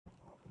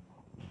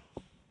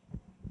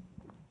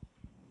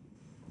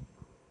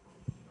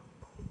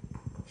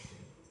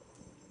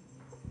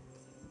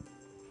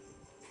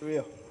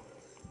Hallelujah.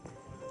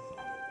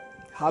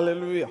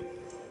 Hallelujah. Amen.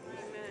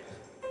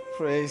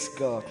 Praise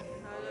God.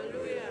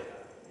 Hallelujah.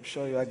 I'm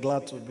sure you are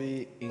glad to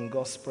be in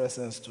God's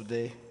presence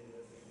today.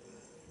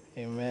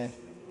 Amen.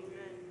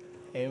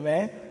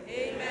 Amen.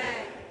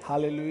 Amen.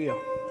 Hallelujah.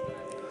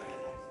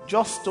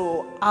 Just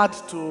to add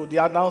to the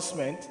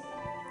announcement,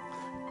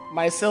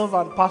 myself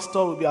and Pastor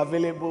will be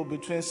available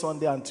between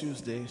Sunday and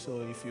Tuesday. So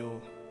if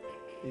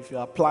you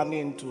are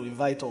planning to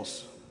invite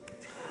us,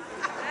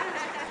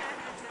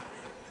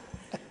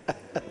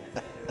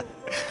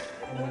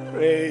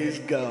 praise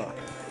God.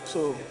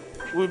 So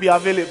we'll be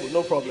available,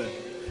 no problem.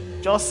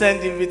 Just send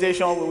the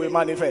invitation, we will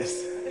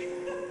manifest.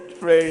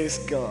 Praise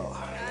God.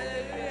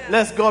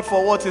 Bless God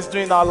for what He's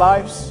doing in our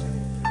lives.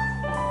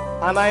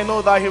 And I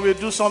know that He will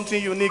do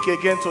something unique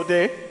again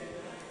today.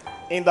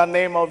 In the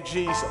name of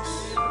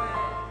Jesus.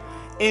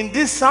 In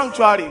this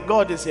sanctuary,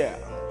 God is here.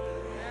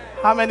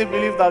 How many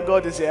believe that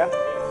God is here?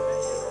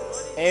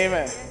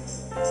 Amen.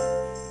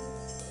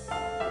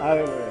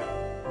 Hallelujah.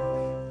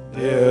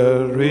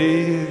 There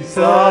is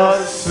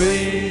a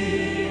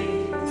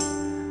sweet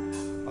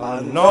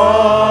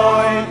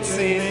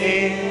anointing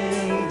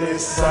in the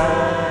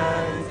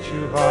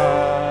sanctuary.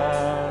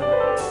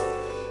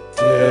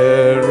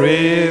 There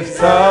is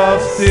a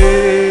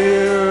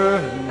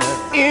stillness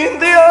In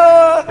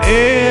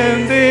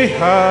the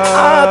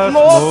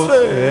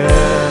atmosphere.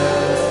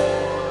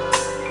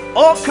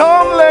 oh,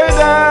 come lay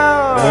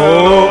down.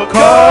 Oh,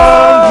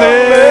 come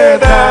lay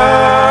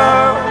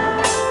down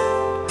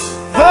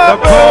the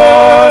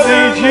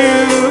burden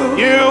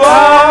you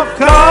have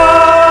carried,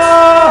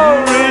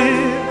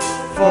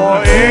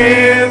 for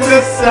in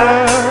the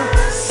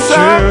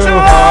sanctuary,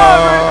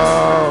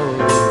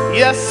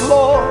 Yes,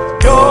 Lord.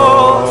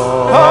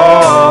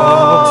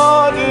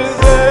 God is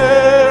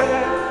there.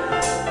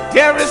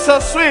 There is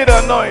a sweet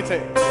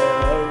anointing.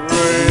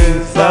 There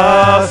is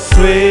a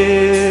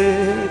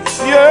sweet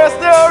Yes,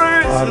 there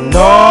is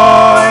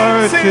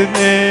anointing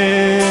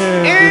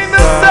in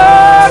the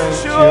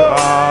sanctuary.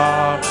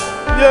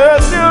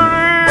 Yes, there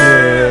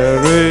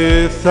There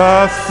is a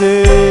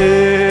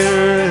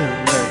stillness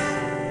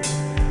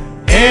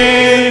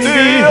in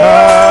the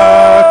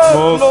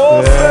atmosphere.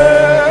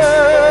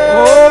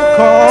 Oh,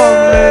 come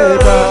lay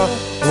down.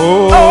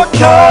 Oh,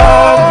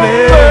 come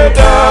lay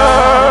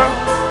down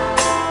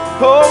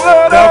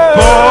the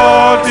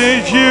body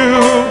you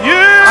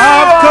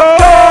have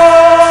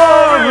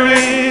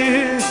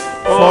carried,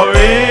 for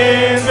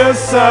in the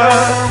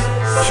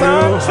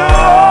sanctuary,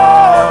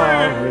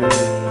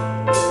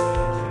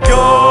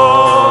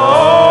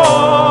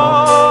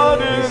 God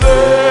is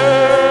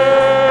there.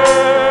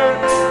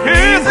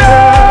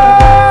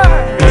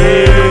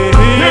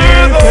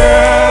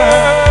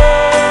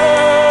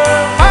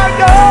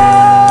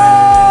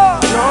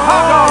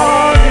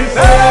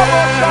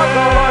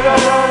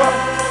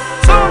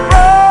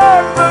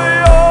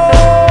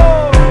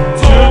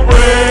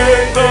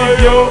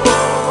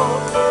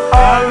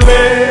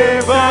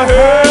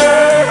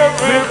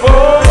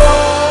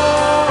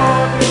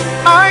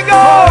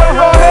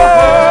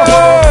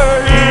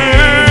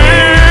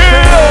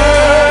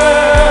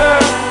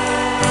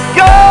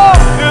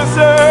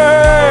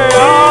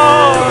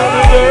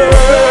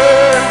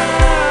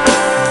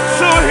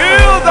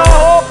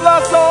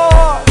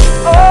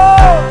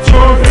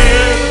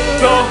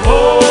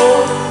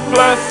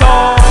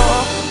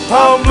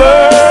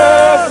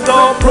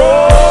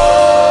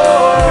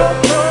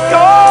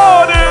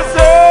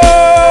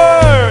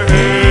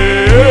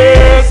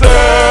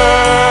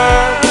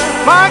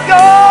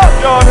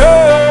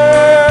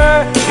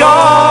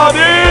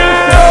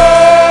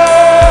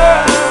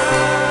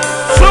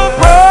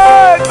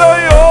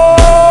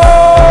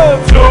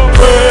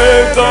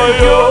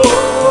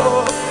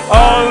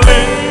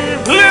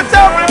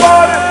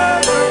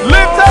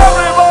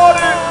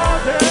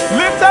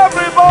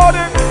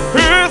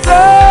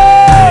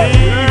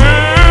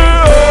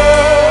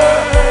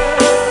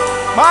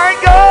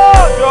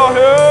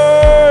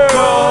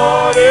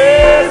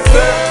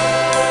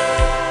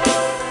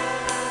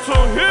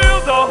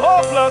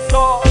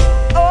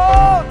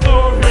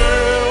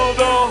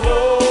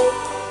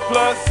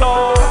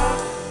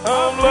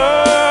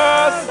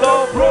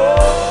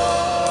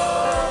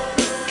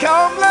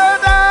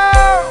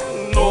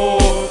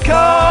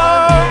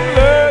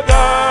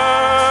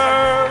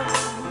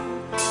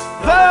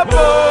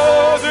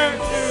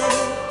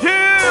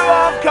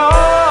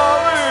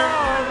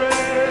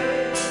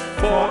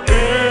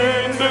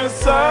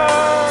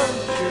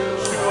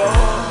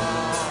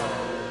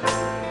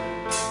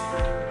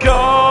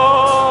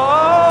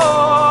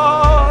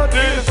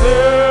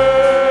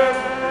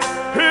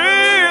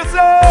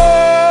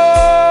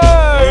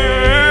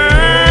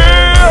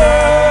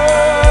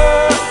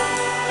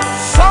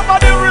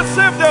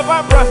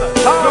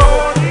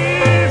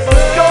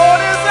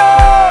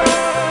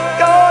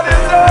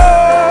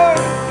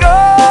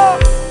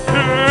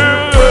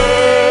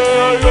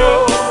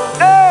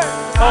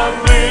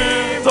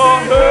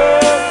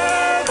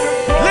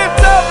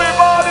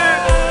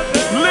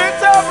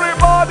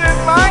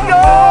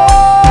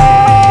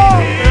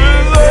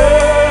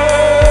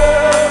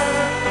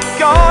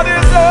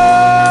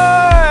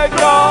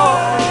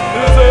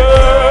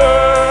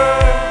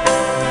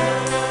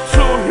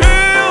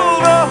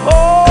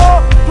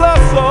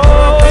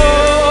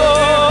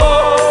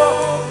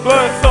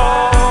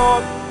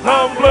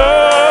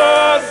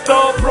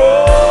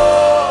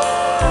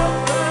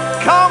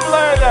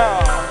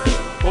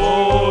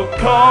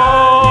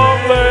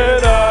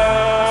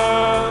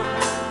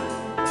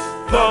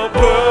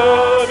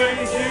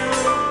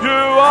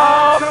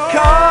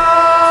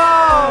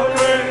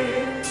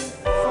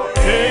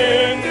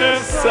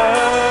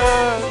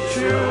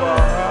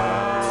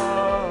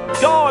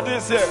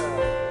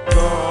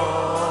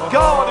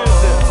 God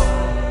is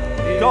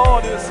here.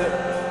 God is here.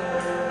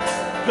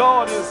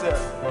 God is here.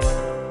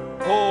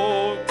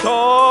 Oh,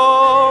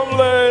 come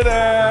lay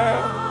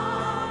down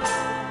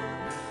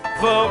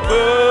the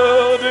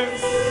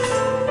burdens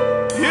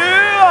you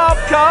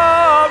have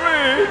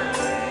carried.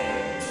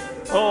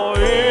 Oh,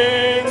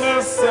 in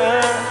the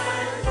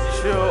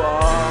sanctuary.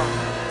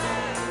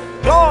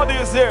 God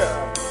is here.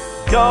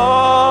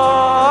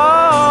 God.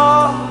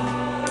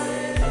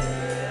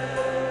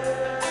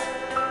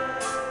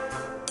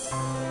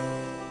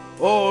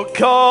 Oh,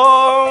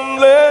 come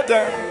lay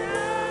down.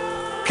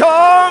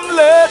 Come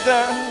lay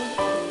down.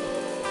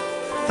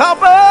 The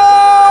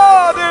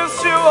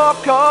burdens you are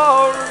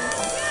carrying.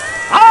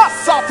 Ah,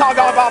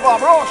 sataga baba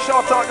bro,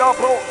 shataga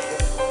bro.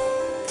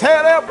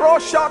 Tere bro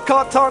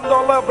shakatando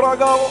le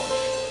bragavo.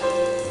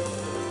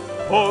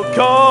 Oh,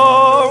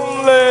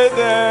 come lay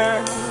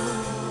down.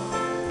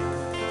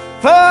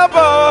 The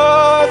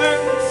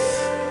burdens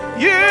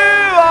you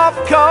have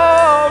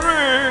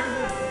carried.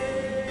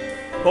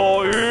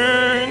 Oh,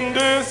 in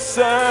this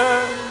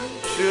sanctuary.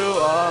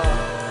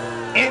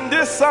 In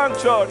this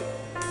sanctuary.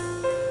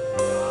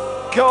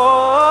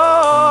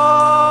 God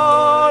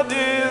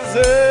is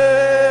here.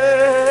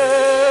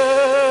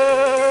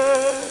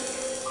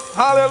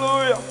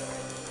 Hallelujah.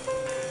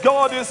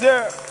 God is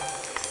here.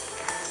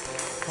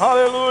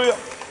 Hallelujah.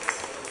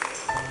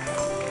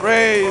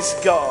 Praise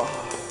God.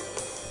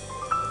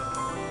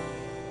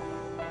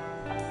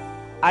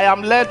 I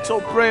am led to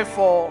pray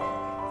for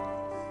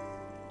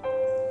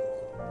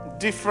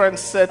different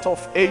set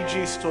of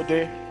ages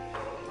today.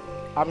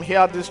 I'm here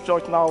at this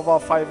church now over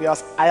 5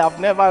 years. I have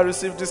never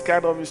received this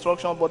kind of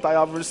instruction, but I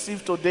have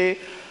received today,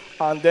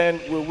 and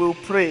then we will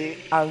pray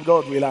and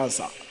God will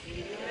answer.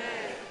 Amen.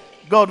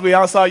 God will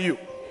answer you.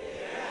 Amen.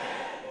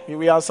 He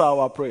will answer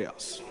our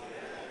prayers. Amen.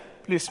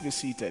 Please be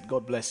seated.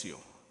 God bless you.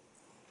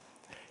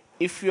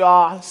 If you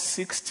are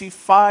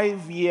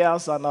 65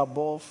 years and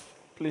above,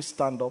 please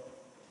stand up.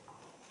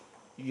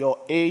 Your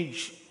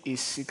age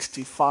is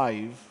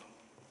 65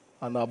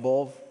 and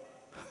above.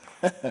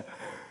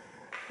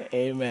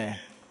 Amen.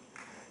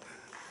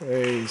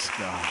 Praise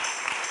God.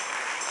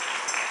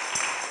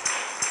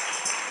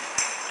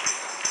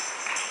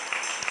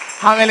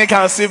 How many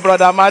can see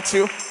Brother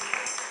Matthew?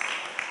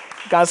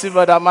 Can see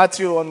Brother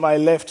Matthew on my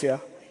left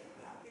here.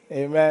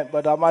 Amen.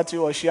 Brother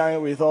Matthew was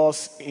sharing with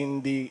us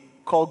in the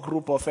core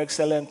group of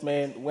excellent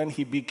men when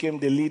he became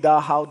the leader,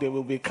 how they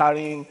will be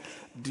carrying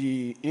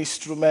the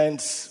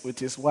instruments with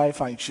his wife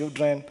and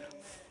children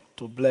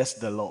to bless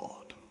the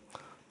Lord.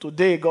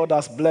 Today, God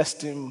has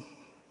blessed him.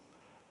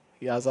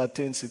 He has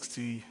attained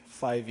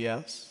 65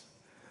 years.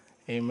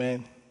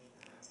 Amen.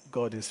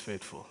 God is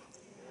faithful.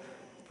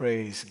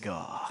 Praise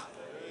God.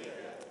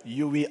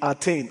 You will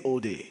attain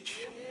old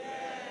age.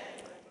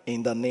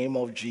 In the name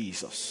of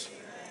Jesus.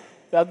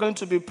 We are going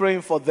to be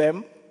praying for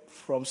them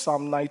from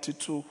Psalm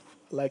 92.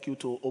 I'd like you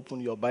to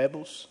open your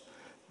Bibles.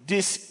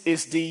 This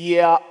is the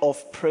year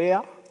of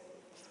prayer,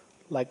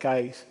 like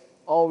I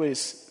always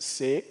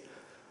say.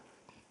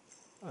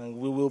 And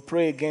we will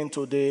pray again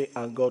today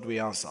and God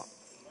will answer.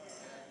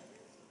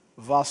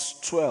 Verse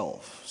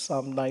 12,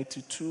 Psalm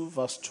 92,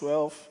 verse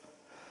 12.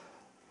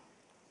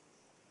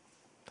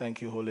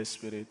 Thank you, Holy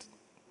Spirit.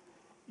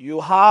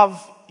 You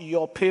have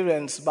your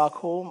parents back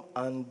home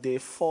and they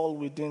fall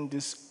within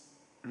this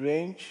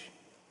range.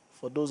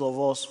 For those of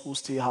us who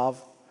still have,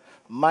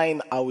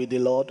 mine are with the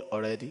Lord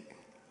already.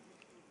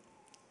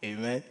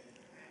 Amen.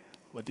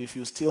 But if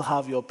you still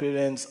have your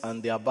parents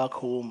and they are back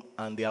home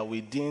and they are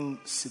within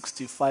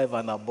 65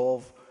 and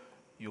above,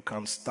 you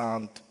can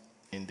stand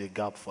in the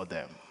gap for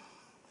them.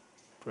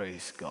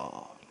 Praise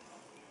God.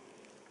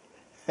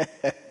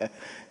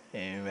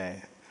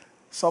 Amen.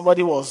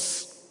 Somebody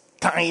was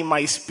tying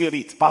my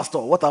spirit. Pastor,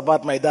 what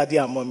about my daddy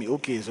and mommy?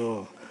 Okay,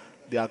 so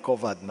they are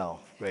covered now.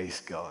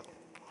 Praise God.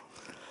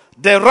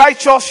 The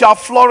righteous shall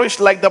flourish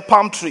like the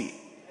palm tree.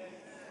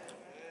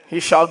 He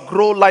shall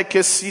grow like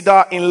a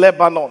cedar in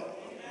Lebanon.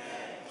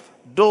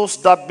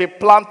 Those that be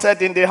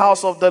planted in the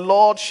house of the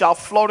Lord shall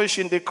flourish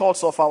in the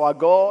courts of our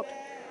God.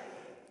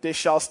 They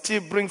shall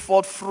still bring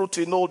forth fruit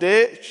in old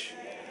age.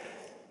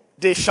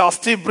 They shall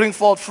still bring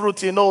forth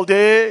fruit in old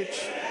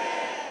age.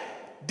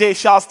 They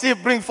shall still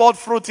bring forth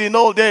fruit in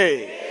old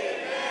age.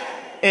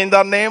 In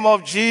the name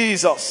of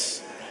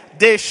Jesus.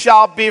 They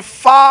shall be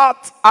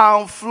fat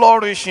and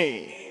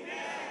flourishing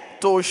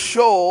to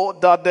show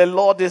that the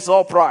Lord is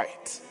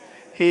upright.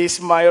 He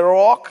is my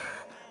rock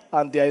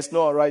and there is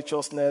no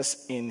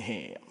unrighteousness in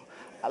him.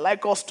 I'd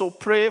like us to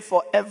pray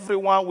for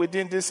everyone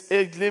within this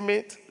age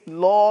limit.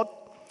 Lord,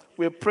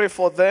 we pray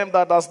for them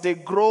that as they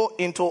grow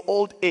into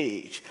old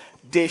age,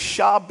 they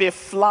shall be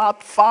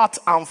fat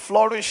and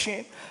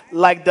flourishing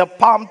like the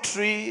palm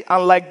tree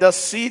and like the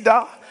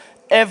cedar,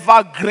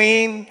 ever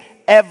green,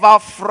 ever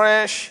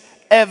fresh,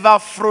 ever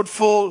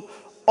fruitful,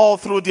 all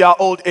through their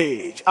old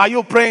age. Are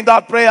you praying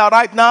that prayer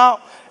right now?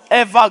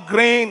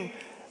 Evergreen.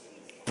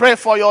 Pray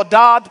for your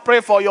dad,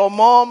 pray for your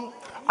mom,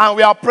 and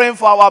we are praying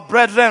for our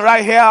brethren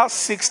right here,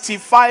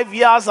 65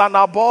 years and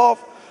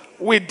above.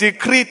 We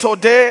decree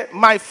today,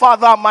 my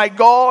Father, my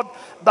God,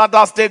 that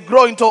as they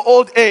grow into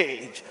old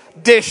age,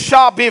 they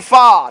shall be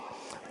fat,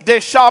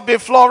 they shall be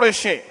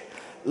flourishing,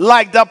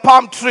 like the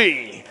palm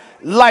tree,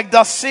 like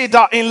the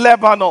cedar in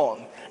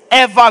Lebanon,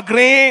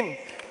 evergreen,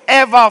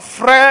 ever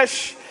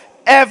fresh,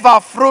 ever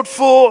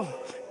fruitful,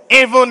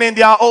 even in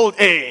their old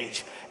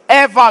age.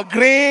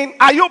 Evergreen,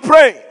 are you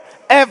praying?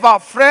 Ever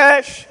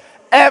fresh,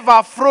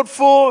 ever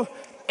fruitful,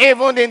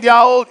 even in their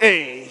old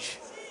age.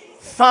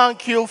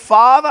 Thank you,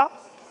 Father,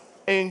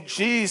 in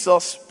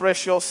Jesus'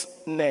 precious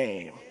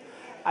name.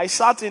 I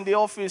sat in the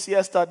office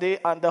yesterday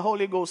and the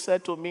Holy Ghost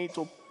said to me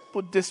to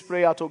put this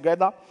prayer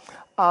together.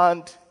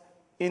 And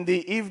in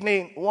the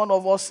evening, one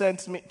of us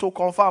sent me to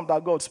confirm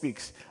that God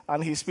speaks.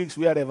 And he speaks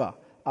wherever,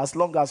 as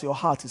long as your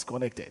heart is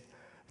connected.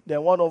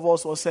 Then one of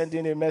us was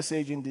sending a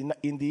message in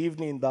the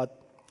evening that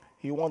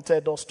he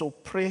wanted us to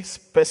pray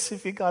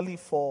specifically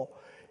for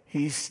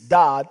his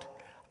dad,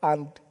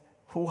 and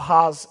who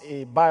has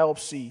a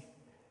biopsy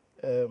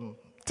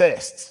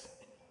test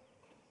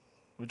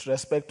with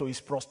respect to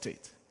his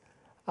prostate.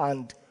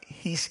 And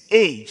his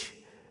age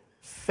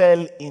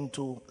fell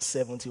into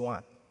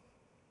 71.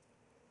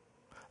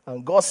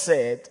 And God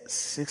said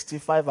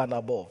 65 and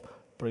above,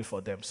 pray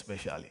for them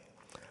specially.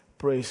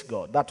 Praise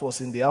God. That was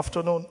in the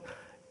afternoon.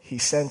 He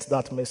sent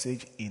that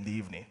message in the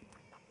evening.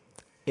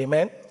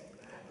 Amen.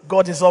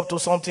 God is up to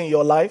something in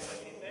your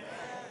life.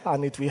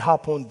 And it will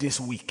happen this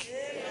week.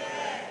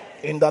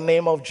 In the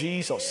name of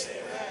Jesus.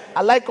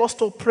 I'd like us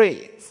to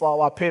pray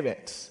for our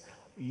parents,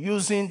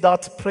 using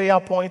that prayer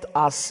point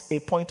as a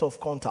point of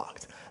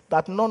contact,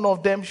 that none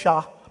of them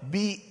shall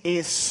be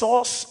a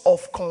source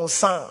of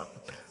concern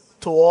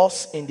to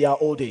us in their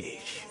old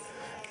age.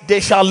 They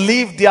shall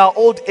live their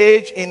old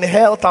age in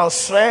health and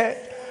strength.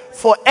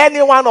 For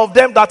any one of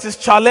them that is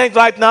challenged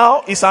right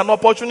now, is an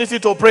opportunity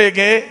to pray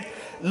again.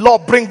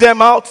 Lord, bring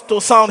them out to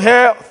sound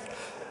health.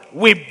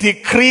 We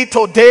decree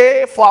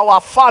today for our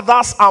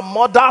fathers and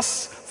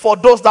mothers, for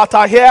those that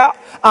are here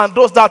and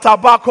those that are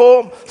back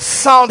home,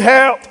 sound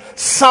health,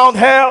 sound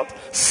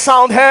health,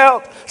 sound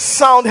health,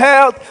 sound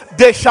health.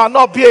 They shall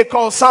not be a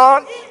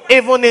concern,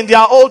 even in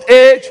their old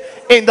age,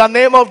 in the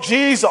name of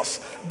Jesus.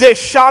 They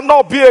shall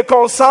not be a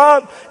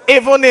concern,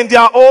 even in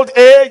their old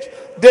age.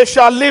 They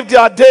shall live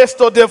their days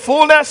to the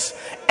fullness,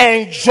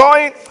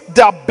 enjoying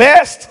the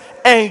best,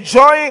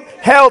 enjoying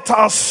health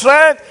and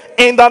strength,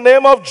 in the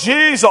name of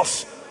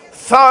Jesus.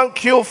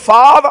 Thank you,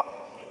 Father,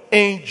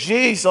 in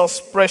Jesus'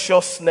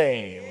 precious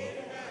name.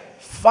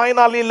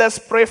 Finally, let's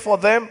pray for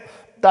them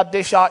that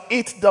they shall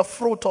eat the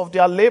fruit of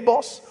their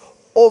labors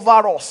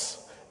over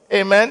us.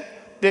 Amen.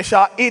 They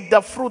shall eat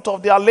the fruit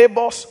of their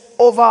labors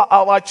over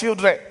our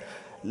children.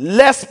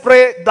 Let's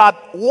pray that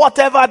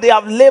whatever they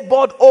have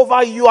labored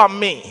over you and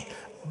me,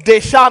 they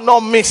shall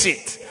not miss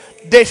it.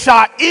 They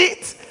shall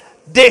eat.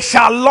 They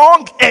shall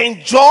long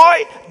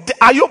enjoy.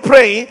 Are you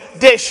praying?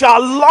 They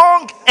shall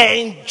long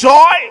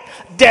enjoy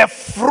the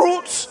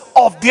fruits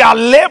of their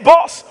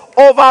labors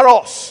over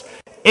us.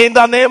 In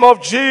the name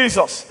of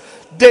Jesus.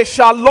 They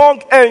shall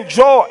long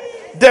enjoy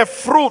the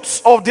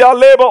fruits of their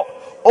labor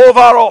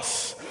over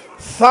us.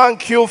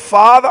 Thank you,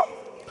 Father,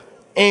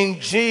 in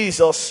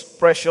Jesus'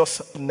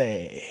 precious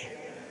name.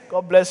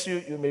 God bless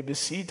you. You may be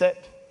seated.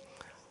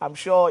 I'm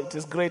sure it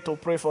is great to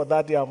pray for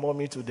daddy and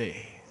mommy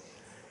today.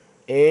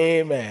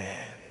 Amen.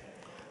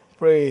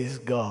 Praise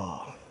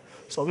God.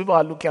 Some people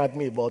are looking at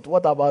me, but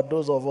what about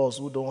those of us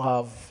who don't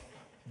have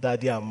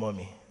daddy and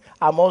mommy?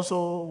 I'm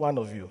also one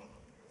of you.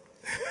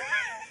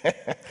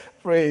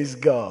 Praise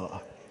God.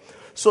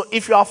 So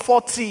if you are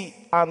 40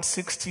 and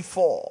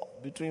 64,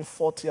 between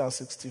 40 and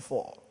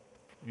 64,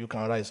 you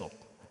can rise up.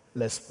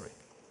 Let's pray.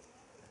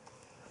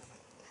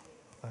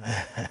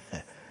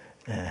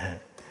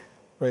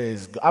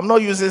 Praise God. I'm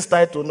not using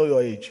style to know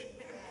your age.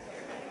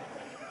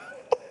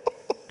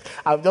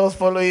 I'm just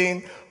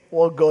following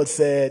what God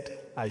said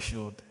I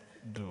should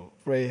do.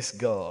 Praise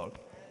God.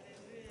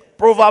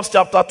 Proverbs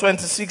chapter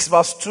 26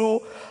 verse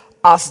 2.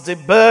 As the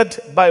bird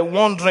by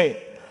wandering,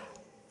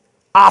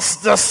 as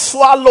the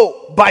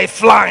swallow by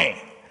flying,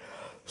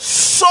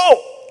 so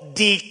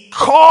the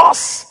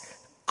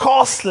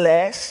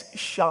causeless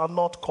shall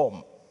not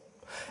come.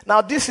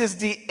 Now this is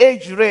the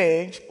age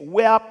range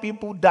where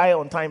people die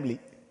untimely.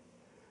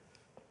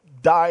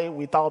 Die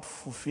without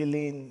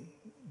fulfilling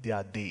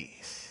their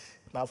days.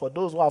 Now for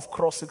those who have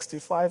crossed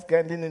 65,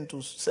 getting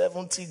into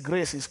 70,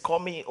 grace is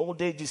coming,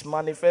 old age is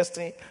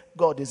manifesting,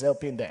 God is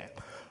helping them.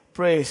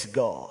 Praise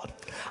God.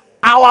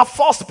 Our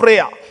first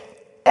prayer,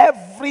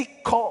 every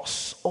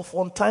cause of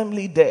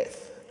untimely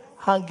death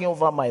hanging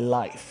over my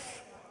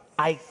life,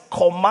 I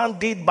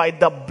command it by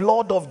the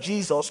blood of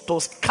Jesus to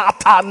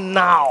scatter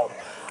now.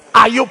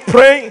 Are you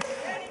praying?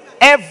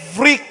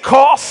 Every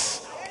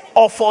cause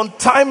of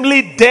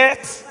untimely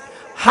death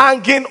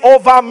hanging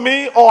over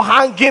me or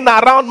hanging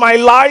around my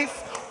life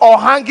or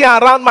hanging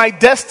around my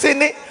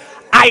destiny,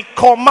 I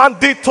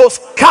command it to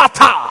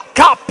scatter.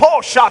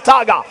 Kapo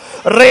shataga.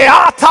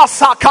 Reata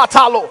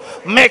sakatalo.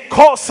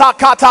 Meko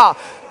sakata.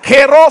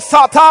 Kero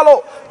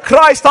satalo.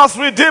 Christ has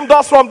redeemed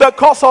us from the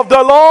curse of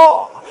the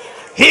law.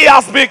 He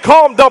has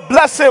become the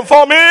blessing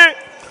for me.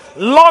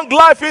 Long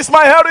life is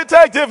my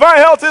heritage. Divine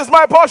health is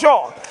my portion.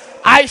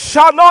 I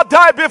shall not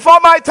die before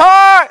my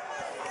time.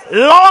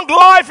 Long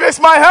life is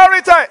my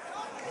heritage.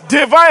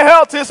 Divine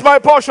health is my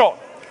portion.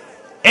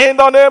 In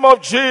the name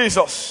of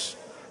Jesus.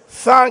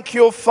 Thank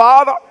you,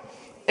 Father.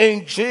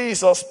 In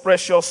Jesus'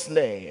 precious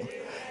name.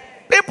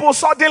 People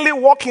suddenly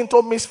walk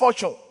into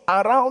misfortune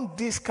around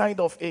this kind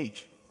of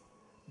age.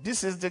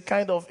 This is the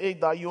kind of age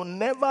that you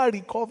never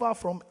recover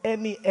from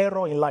any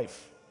error in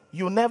life.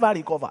 You never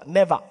recover.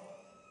 Never.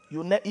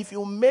 If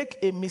you make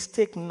a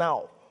mistake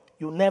now,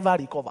 you never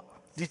recover.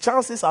 The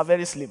chances are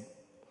very slim.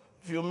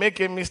 If you make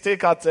a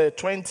mistake at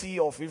 20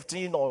 or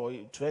 15 or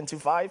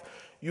 25,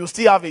 you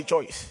still have a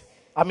choice.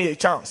 A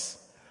chance.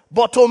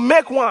 But to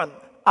make one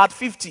at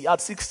 50,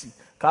 at 60,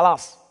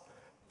 kalas.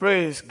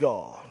 Praise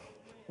God.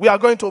 We are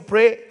going to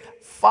pray,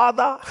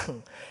 Father,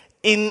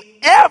 in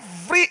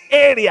every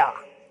area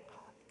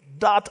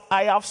that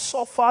I have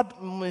suffered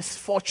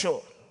misfortune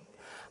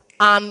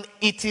and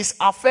it is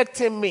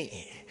affecting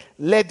me,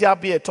 let there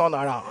be a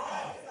turnaround.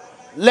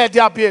 Let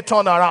there be a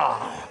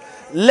turnaround.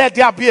 Let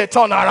there be a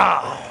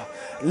turnaround.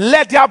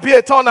 Let there be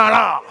a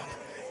turnaround.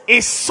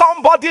 Is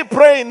somebody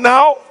praying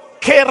now?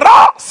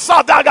 Kera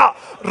Sadaga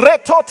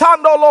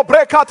Retotando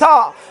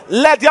Lobrekata.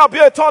 Let there be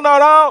a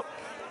turnaround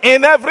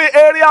in every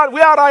area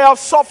where I have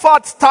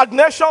suffered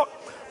stagnation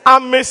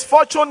and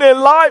misfortune in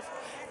life.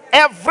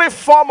 Every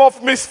form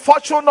of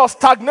misfortune or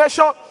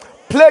stagnation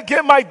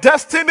plaguing my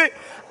destiny,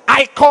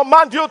 I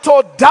command you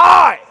to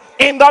die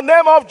in the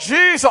name of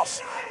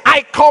Jesus.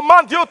 I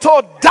command you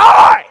to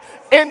die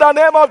in the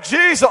name of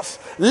Jesus.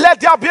 Let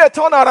there be a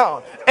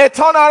turnaround. A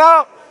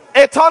turnaround.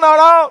 A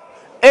turnaround.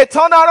 A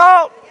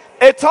turnaround.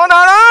 A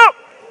turnaround.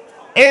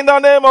 In the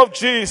name of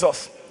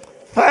Jesus.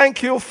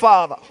 Thank you,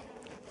 Father.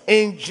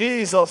 In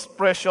Jesus'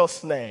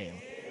 precious name.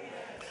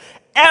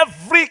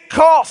 Every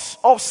cause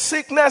of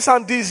sickness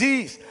and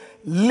disease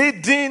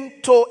leading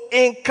to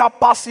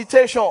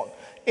incapacitation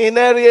in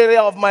every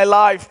area of my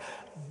life,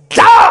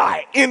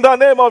 die in the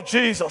name of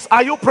Jesus.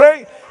 Are you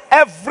praying?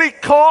 Every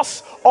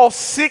cause of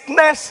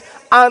sickness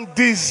and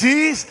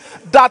disease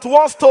that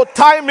wants to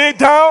tie me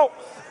down,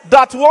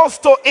 that wants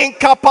to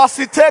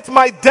incapacitate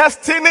my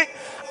destiny,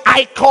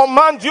 I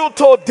command you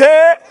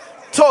today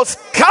to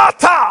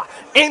scatter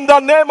in the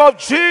name of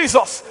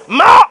Jesus.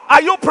 Ma,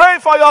 are you praying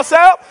for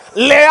yourself?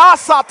 Lea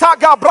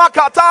sataga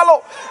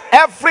brakatalo.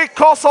 Every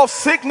cause of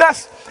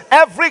sickness,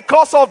 every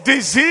cause of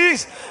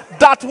disease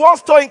that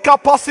wants to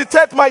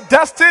incapacitate my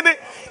destiny,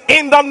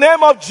 in the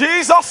name of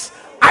Jesus,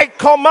 I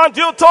command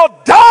you to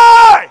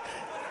die.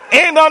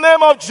 In the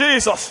name of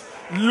Jesus,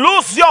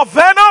 lose your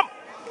venom.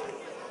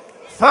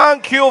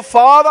 Thank you,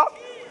 Father.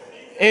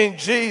 In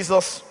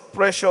Jesus'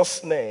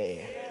 precious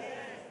name,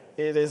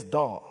 it is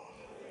done.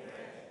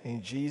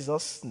 In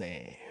Jesus'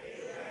 name.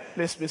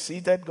 Please be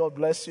seated. God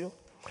bless you.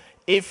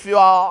 If you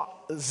are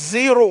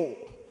 0,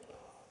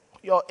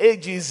 your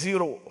age is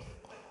 0,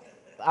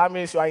 that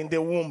means you are in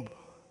the womb.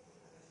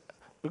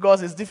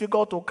 Because it's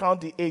difficult to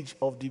count the age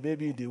of the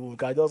baby in the womb. You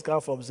can just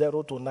count from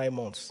 0 to 9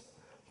 months.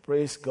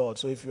 Praise God.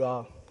 So if you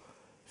are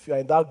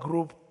in that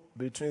group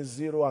between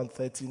 0 and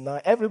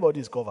 39, everybody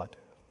is covered.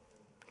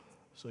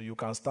 So you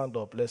can stand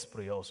up. Let's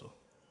pray also.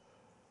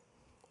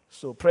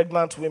 So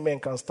pregnant women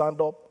can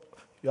stand up.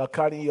 You are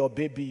carrying your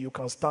baby, you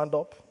can stand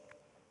up.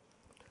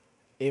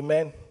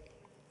 Amen.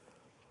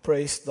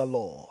 Praise the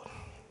Lord.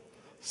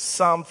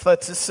 Psalm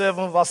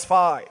 37 verse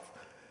 5.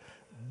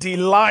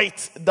 Delight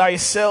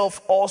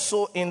thyself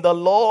also in the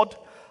Lord,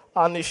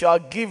 and he shall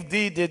give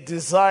thee the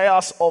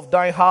desires of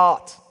thy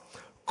heart.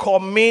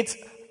 Commit,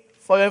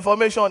 for your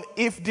information,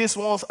 if these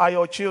ones are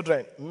your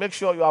children, make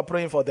sure you are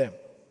praying for them.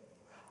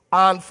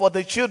 And for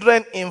the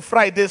children in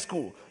Friday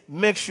school,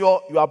 make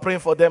sure you are praying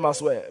for them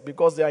as well,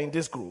 because they are in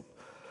this group.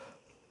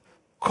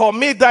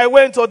 Commit thy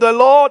way to the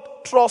Lord,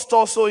 trust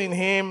also in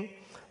him,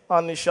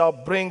 and he shall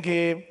bring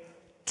him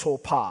to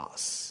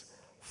pass.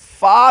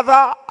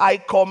 Father, I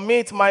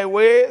commit my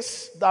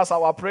ways. That's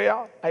our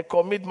prayer. I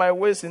commit my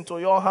ways into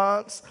your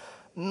hands.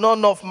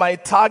 None of my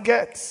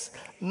targets,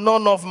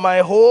 none of my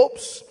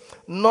hopes,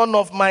 none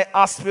of my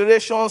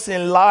aspirations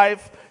in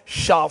life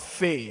shall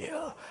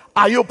fail.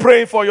 Are you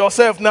praying for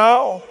yourself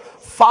now?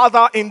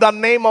 Father, in the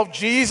name of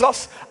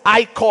Jesus,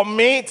 I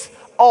commit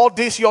all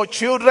these your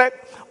children,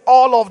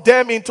 all of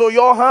them into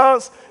your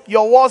hands.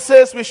 Your word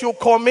says we should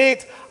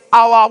commit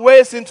our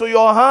ways into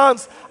your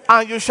hands,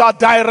 and you shall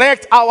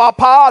direct our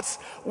paths.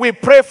 We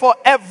pray for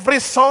every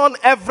son,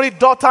 every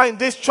daughter in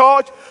this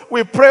church.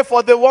 We pray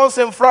for the ones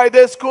in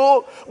Friday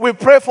school. We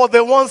pray for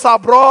the ones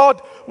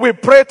abroad. We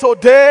pray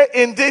today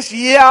in this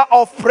year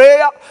of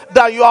prayer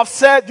that you have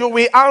said you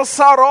will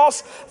answer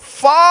us.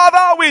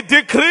 Father, we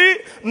decree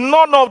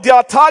none of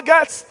their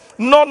targets,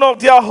 none of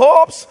their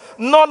hopes,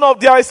 none of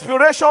their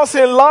aspirations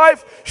in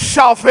life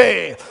shall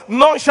fail.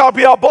 None shall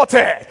be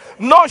aborted.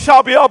 None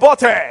shall be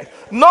aborted.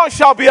 None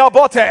shall be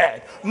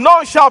aborted.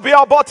 None shall be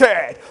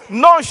aborted.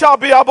 None shall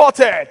be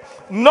aborted.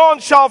 None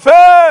shall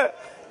fail.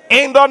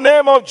 In the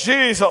name of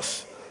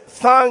Jesus.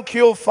 Thank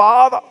you,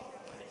 Father.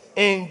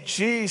 In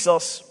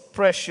Jesus'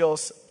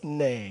 precious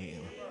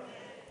name.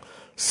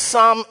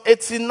 Psalm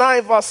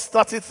 89 verse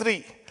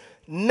 33.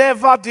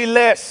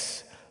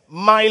 Nevertheless,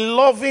 my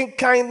loving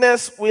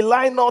kindness will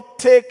I not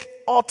take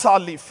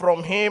utterly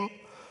from him,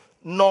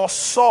 nor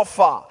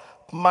suffer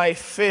my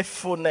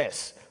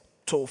faithfulness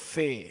to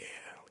fail.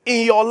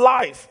 In your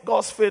life,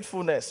 God's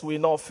faithfulness will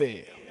not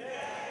fail.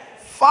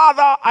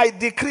 Father, I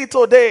decree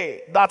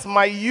today that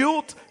my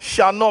youth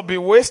shall not be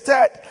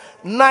wasted,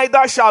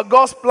 neither shall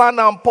God's plan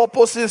and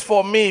purposes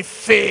for me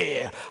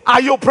fail.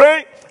 Are you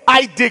praying?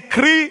 I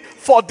decree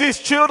for these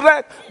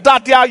children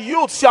that their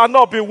youth shall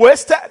not be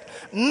wasted,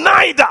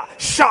 neither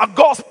shall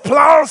God's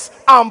plans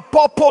and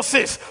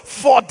purposes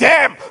for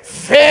them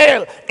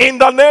fail in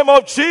the name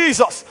of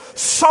Jesus.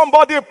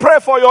 Somebody pray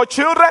for your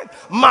children.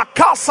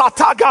 Makasa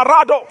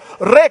tagarado,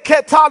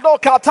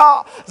 reketado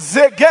kata,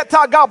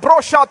 zegeta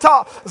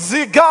gabroshata,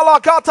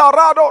 zigala kata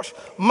radosh.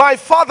 My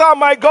Father,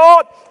 my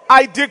God,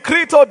 I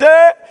decree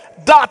today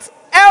that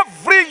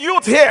every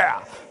youth here,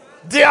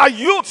 their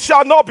youth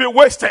shall not be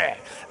wasted.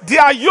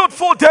 Their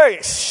youthful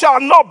days shall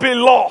not be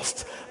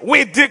lost.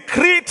 We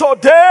decree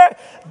today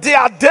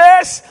their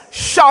days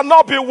shall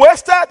not be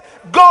wasted.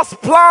 God's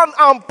plan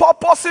and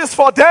purposes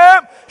for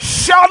them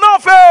shall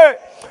not fail.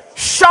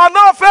 Shall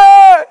not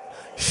fail.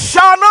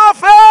 Shall not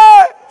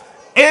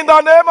fail. In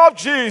the name of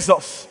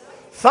Jesus.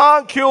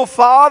 Thank you,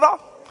 Father.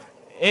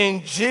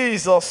 In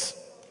Jesus'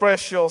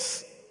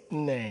 precious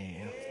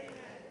name.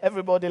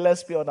 Everybody,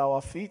 let's be on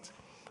our feet.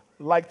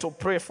 I'd like to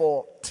pray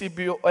for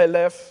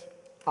TBOLF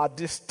at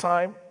this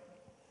time.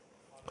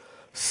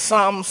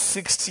 Psalm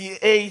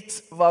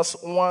 68 verse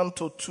 1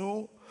 to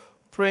 2.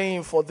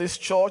 Praying for this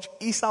church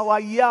is our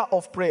year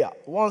of prayer.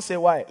 Once a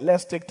while,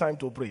 let's take time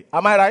to pray.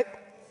 Am I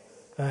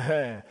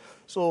right?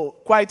 So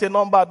quite a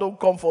number don't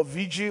come for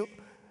vigil.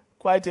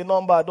 Quite a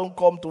number don't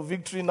come to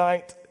victory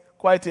night.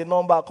 Quite a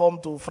number come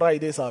to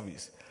Friday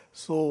service.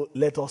 So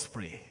let us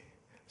pray.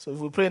 So if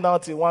we pray now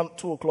till 1,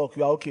 2 o'clock,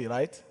 you are okay,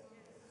 right?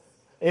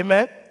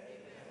 Amen?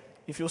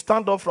 If you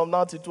stand up from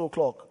now till 2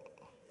 o'clock,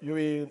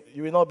 you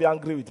will not be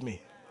angry with me.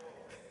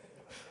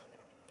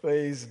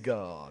 Praise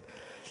God.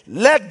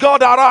 Let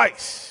God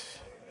arise.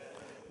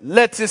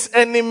 Let his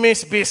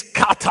enemies be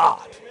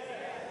scattered.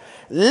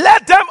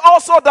 Let them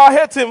also that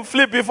hate him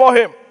flee before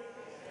him.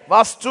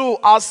 Verse 2,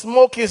 as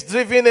smoke is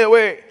driven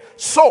away,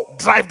 so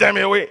drive them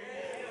away.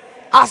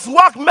 As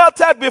wax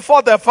melted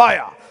before the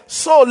fire,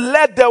 so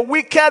let the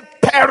wicked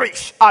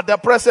perish at the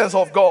presence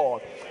of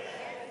God.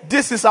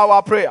 This is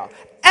our prayer.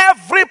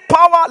 Every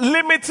power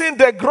limiting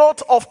the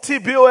growth of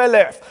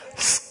TBOLF,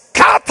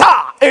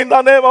 scatter in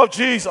the name of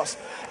Jesus.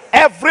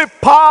 Every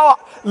power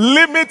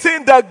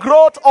limiting the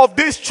growth of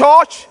this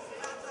church,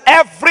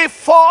 every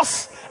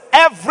force,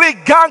 every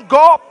gang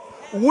up,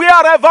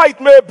 wherever it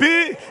may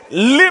be,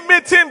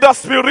 limiting the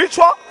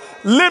spiritual,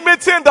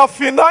 limiting the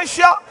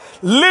financial,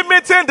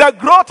 limiting the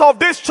growth of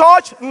this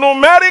church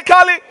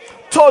numerically,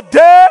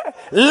 today,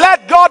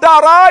 let God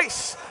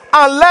arise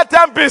and let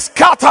them be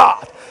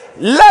scattered.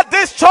 Let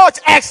this church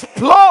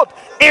explode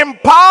in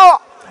power.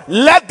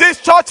 Let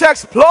this church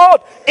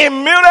explode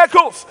in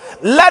miracles.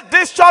 Let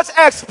this church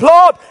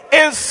explode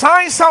in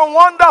signs and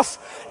wonders.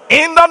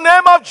 In the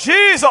name of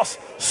Jesus,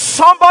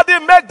 somebody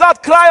make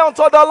that cry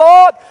unto the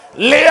Lord.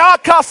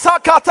 Liaka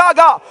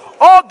sakataga.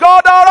 Oh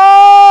God,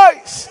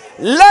 arise.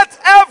 Let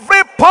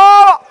every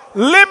power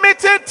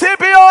limiting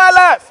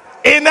TBOLF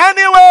in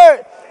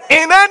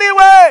any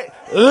way,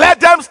 let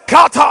them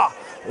scatter.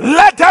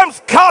 Let them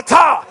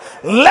scatter.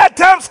 Let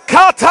them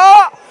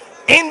scatter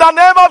in the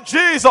name of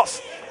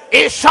Jesus.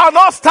 It shall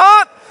not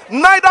stand,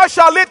 neither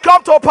shall it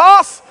come to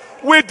pass.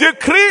 We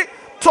decree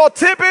to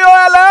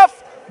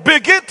TBOLF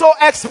begin to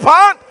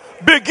expand,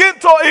 begin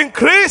to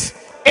increase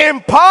in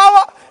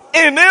power,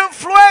 in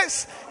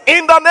influence,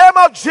 in the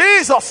name of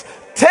Jesus.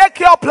 Take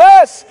your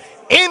place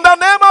in the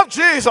name of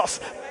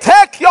Jesus.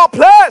 Take your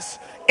place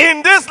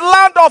in this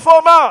land of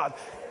Oman.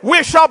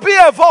 We shall be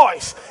a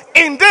voice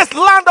in this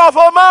land of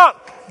Oman.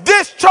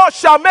 This church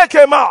shall make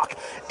a mark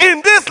in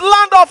this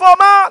land of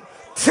Oman.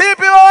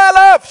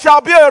 TBOLF shall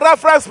be a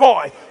reference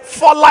point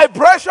for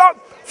liberation,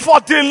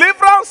 for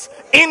deliverance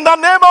in the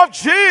name of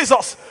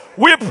Jesus.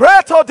 We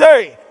pray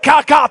today,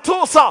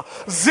 Kakatusa,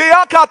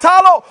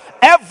 Ziakatalo,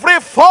 every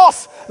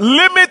force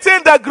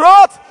limiting the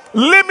growth,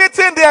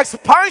 limiting the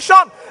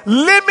expansion,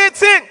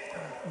 limiting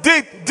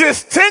the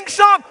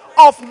distinction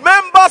of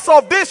members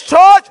of this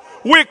church,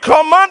 we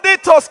command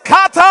it to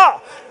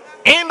scatter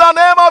in the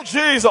name of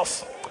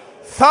Jesus.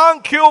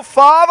 Thank you,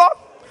 Father.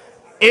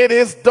 It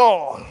is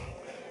done.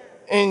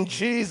 In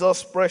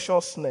Jesus'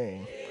 precious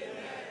name.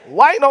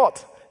 Why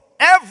not?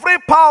 Every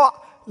power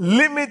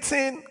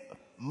limiting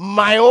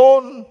my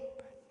own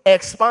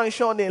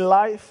expansion in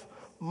life,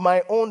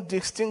 my own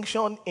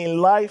distinction in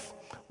life,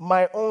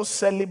 my own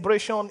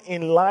celebration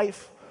in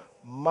life,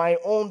 my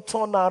own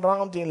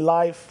turnaround in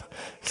life,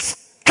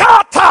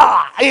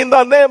 scatter in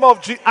the name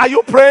of Jesus. Are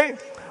you praying?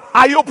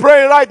 Are you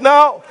praying right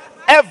now?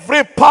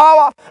 Every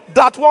power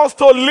that wants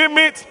to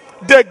limit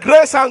the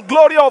grace and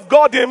glory of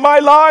God in my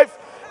life,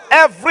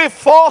 every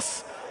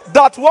force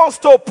that wants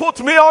to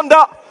put me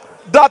under,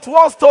 that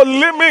wants to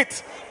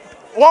limit,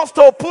 wants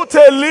to put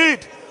a lead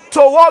to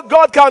what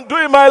God can do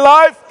in my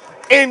life,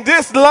 in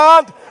this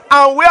land,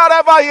 and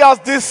wherever He has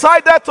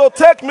decided to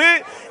take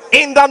me,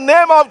 in the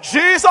name of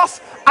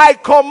Jesus, I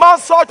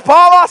command such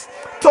powers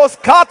to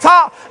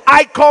scatter.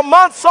 I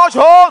command such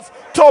holds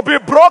to be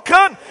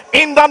broken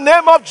in the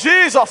name of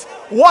Jesus.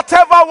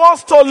 Whatever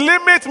wants to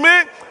limit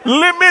me,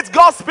 limit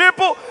God's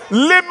people,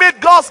 limit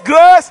God's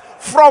grace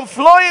from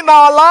flowing in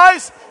our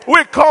lives,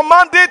 we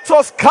command it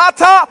to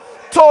scatter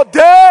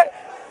today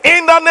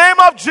in the name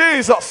of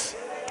Jesus.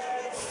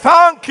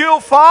 Thank you,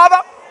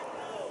 Father.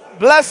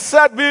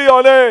 Blessed be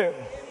your name.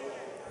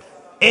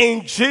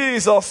 In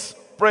Jesus'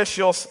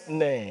 precious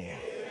name.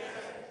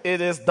 It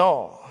is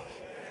done.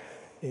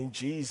 In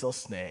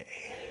Jesus' name.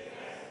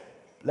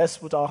 Let's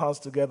put our hands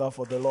together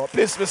for the Lord.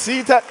 Please be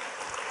seated.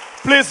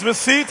 Please be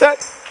seated.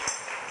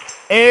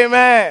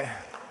 Amen.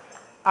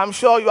 I'm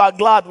sure you are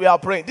glad we are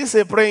praying. This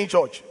is a praying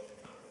church.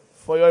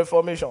 For your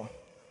information,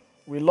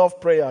 we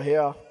love prayer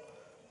here.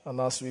 And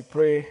as we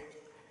pray,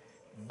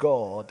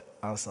 God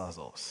answers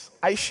us.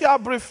 I share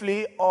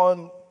briefly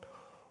on,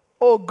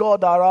 Oh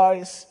God,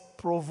 arise,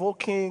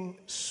 provoking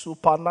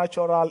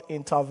supernatural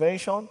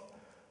intervention.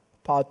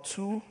 Part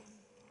 2.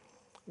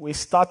 We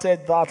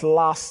started that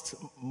last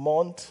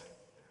month.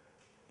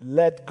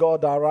 Let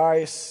God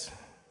arise.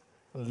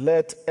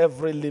 Let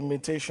every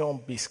limitation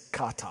be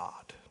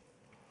scattered.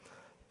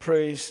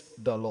 Praise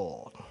the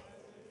Lord.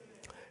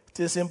 It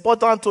is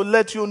important to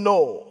let you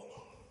know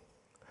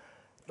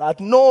that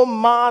no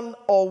man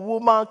or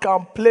woman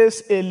can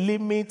place a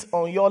limit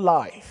on your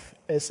life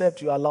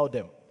except you allow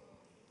them.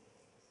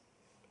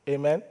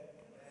 Amen?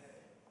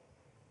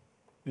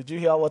 Did you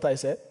hear what I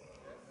said?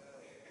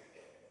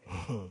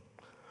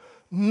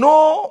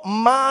 No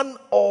man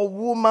or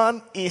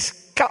woman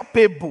is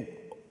capable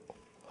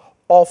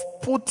of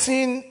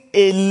putting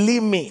a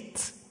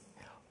limit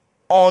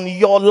on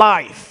your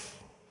life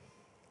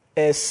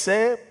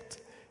except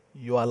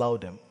you allow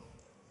them.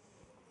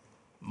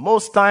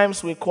 Most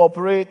times we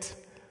cooperate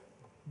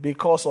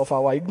because of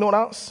our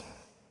ignorance.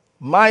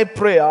 My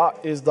prayer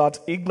is that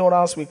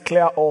ignorance will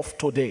clear off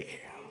today.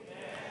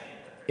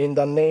 In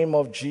the name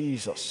of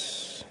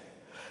Jesus.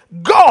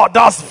 God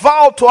has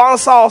vowed to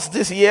answer us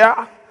this year,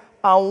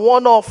 and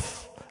one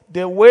of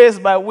the ways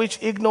by which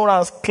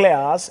ignorance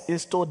clears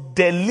is to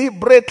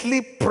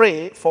deliberately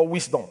pray for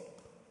wisdom.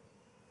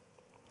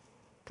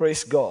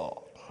 Praise God.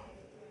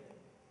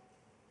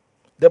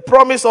 The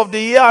promise of the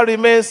year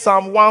remains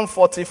Psalm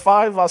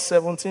 145 verse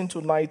 17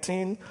 to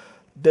 19.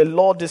 The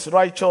Lord is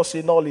righteous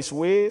in all His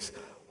ways,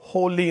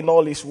 holy in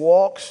all His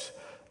works.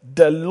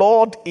 The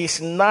Lord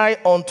is nigh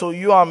unto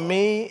you and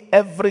me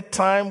every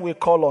time we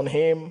call on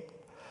Him,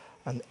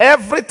 and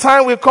every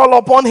time we call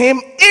upon Him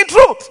in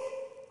truth.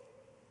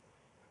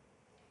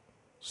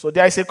 So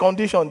there is a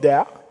condition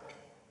there.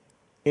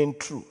 In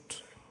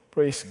truth.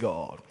 Praise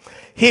God.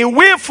 He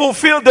will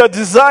fulfill the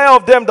desire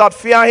of them that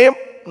fear Him.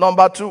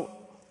 Number 2.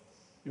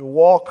 You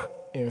walk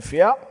in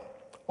fear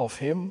of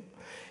Him.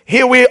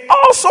 He will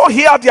also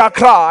hear their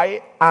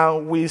cry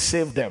and will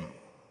save them.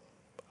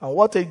 And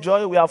what a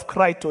joy we have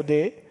cried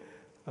today,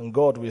 and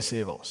God will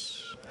save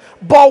us.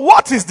 But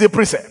what is the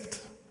precept?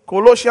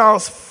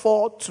 Colossians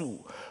 4:2.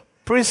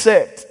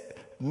 Precept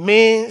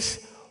means,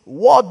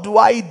 what do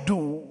I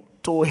do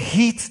to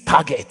hit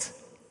target?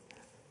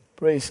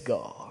 Praise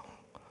God.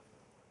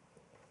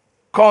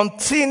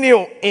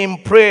 Continue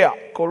in prayer.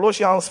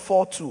 Colossians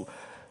 4:2.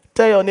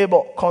 Tell your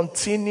neighbor,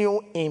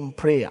 continue in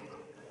prayer.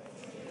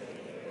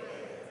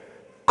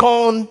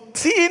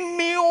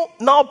 Continue.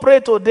 Not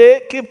pray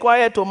today, keep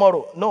quiet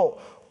tomorrow. No.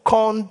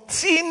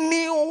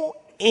 Continue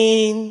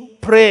in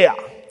prayer.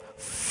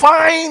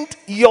 Find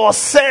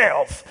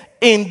yourself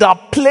in the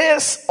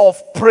place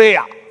of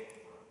prayer.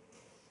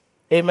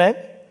 Amen.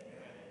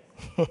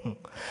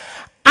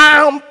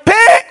 And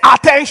pay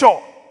attention.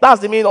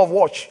 That's the meaning of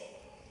watch.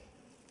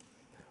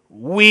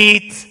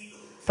 With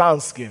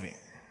thanksgiving.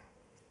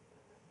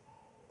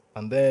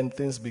 And then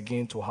things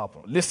begin to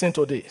happen. Listen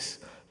to this.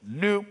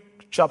 Luke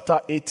chapter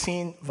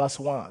 18 verse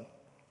 1.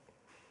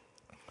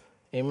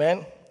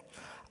 Amen.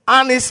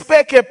 And He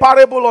spake a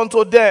parable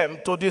unto them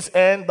to this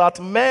end,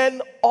 that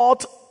men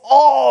ought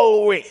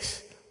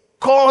always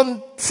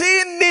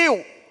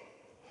continue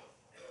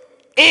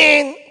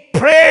in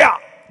prayer.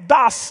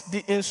 That's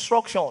the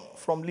instruction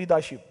from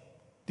leadership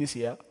this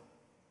year.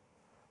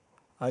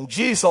 And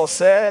Jesus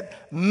said,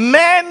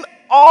 men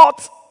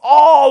ought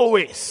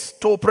always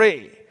to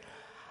pray.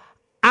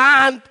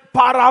 And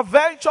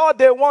peradventure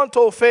they want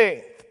to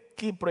faint,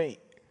 keep praying.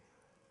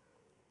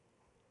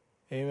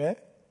 Amen.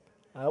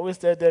 I always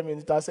tell them in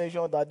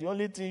intercession that the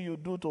only thing you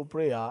do to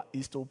prayer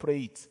is to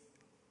pray it.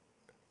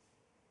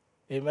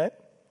 Amen.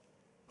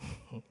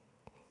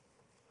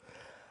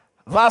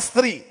 Verse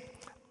 3.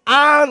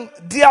 And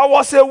there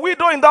was a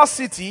widow in that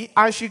city,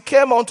 and she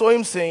came unto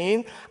him,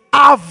 saying,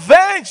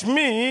 avenge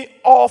me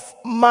of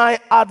my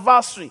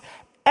adversary.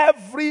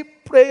 Every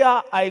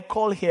prayer I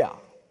call here,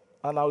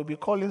 and I will be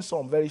calling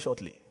some very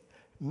shortly,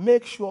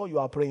 make sure you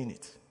are praying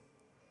it.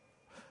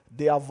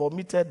 they are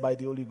vomited by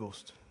the Holy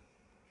Ghost.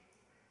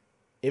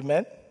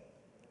 Amen?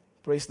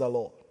 Praise the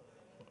Lord.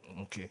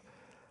 Okay.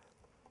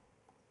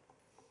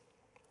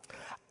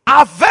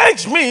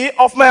 Avenge me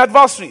of my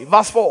adversary,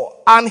 verse 4.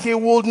 And he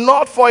would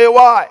not for a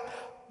while.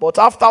 But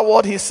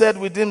afterward he said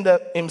within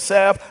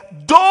himself,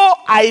 though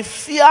I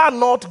fear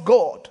not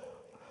God,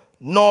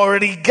 nor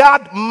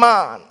regard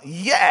man,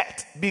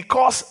 yet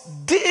because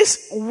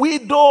this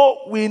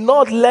widow will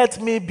not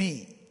let me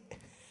be,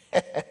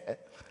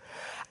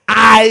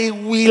 I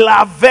will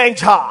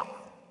avenge her.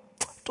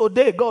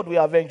 Today God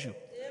will avenge you.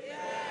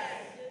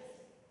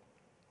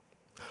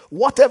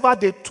 Whatever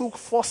they took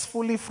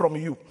forcefully from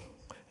you,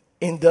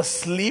 in the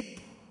sleep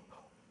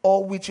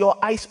or with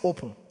your eyes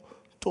open,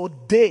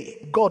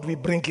 today God will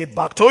bring it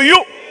back to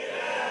you.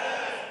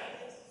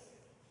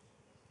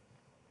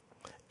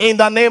 In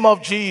the name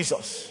of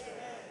Jesus.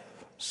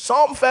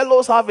 Some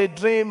fellows have a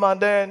dream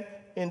and then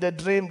in the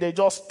dream they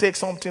just take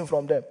something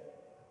from them.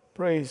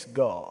 Praise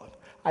God.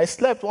 I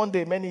slept one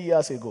day many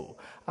years ago,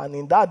 and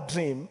in that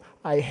dream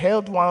I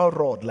held one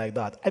rod like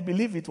that. I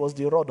believe it was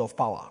the rod of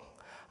power.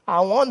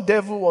 And one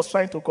devil was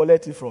trying to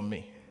collect it from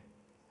me.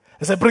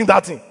 I said, bring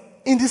that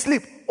in the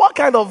sleep. What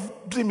kind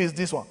of dream is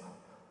this one?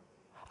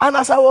 And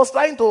as I was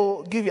trying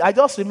to give it, I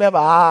just remember,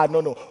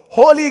 no.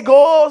 Holy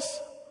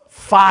Ghost,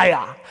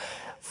 fire.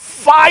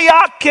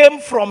 Fire came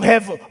from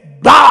heaven.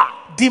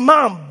 Bah! The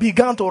man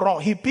began to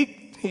run.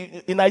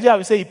 In Nigeria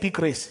we say he picked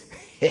race.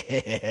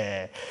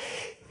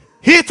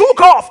 He took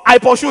off. I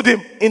pursued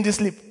him in the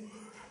sleep.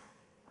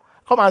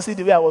 Come and see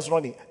the way I was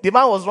running. The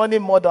man was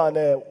running more than,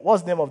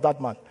 what's the name of that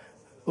man?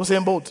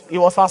 Usain Bolt. He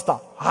was faster.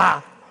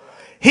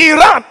 He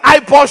ran. I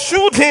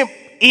pursued him.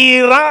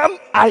 He ran.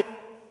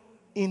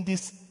 In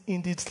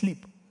the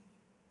sleep.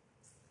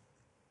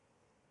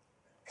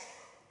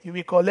 He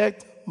will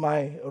collect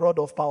my rod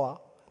of power.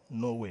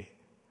 No way.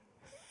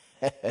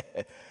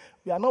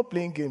 We are not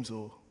playing games.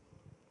 Oh.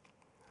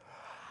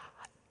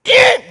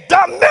 In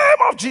the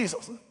name of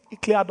Jesus.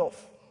 It cleared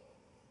off.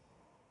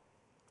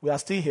 We are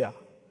still here.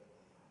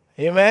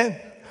 Amen.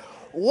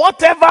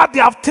 Whatever they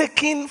have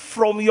taken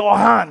from your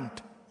hand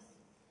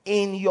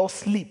in your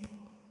sleep.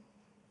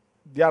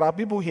 There are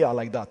people here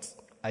like that.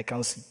 I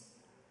can see.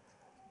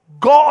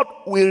 God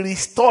will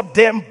restore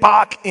them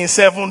back in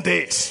 7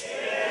 days.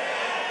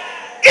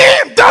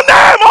 Yeah. In the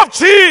name of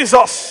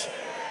Jesus.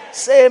 Yeah.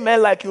 Say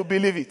amen like you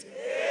believe it.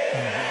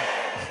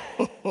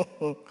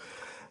 Yeah.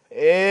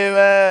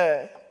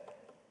 Amen.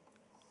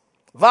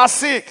 Verse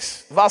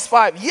 6, verse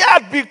 5.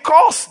 Yet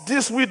because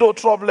this widow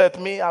troubleth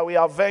me, I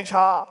will avenge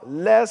her,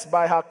 lest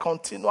by her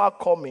continual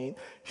coming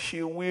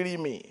she weary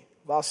me.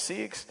 Verse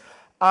 6.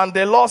 And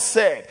the Lord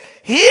said,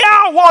 hear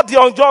what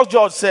the unjust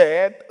judge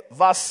said.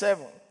 Verse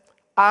 7.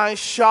 And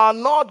shall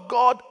not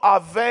God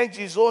avenge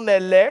his own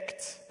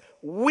elect,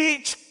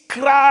 which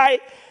cry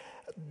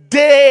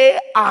day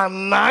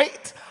and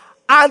night?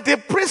 And the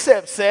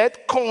precept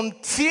said,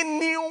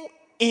 continue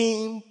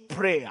in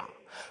prayer.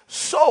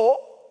 So,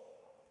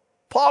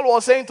 Paul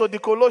was saying to the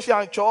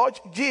Colossian church,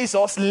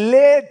 Jesus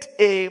laid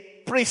a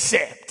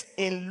precept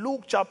in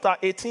Luke chapter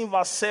 18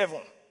 verse 7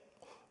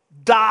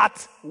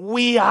 that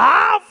we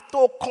have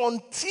to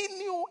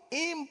continue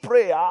in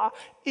prayer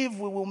if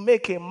we will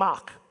make a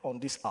mark on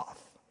this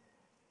earth.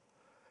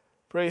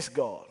 Praise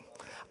God.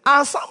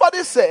 And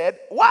somebody said,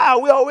 why are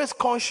we always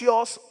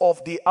conscious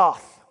of the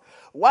earth?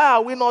 Why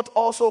are we not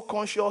also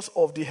conscious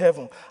of the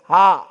heaven?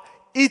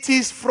 It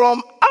is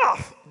from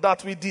earth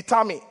that we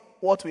determine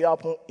what will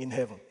happen in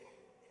heaven.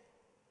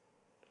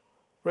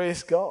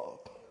 Praise God.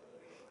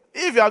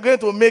 If you are going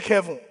to make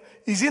heaven,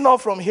 is it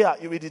not from here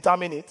you will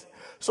determine it?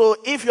 So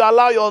if you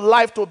allow your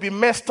life to be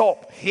messed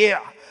up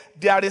here,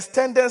 there is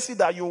tendency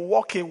that you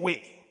walk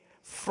away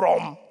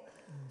from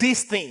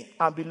this thing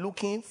and be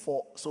looking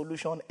for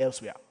solution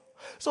elsewhere.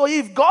 So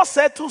if God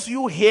settles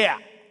you here,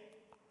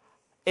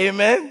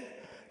 amen,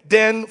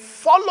 then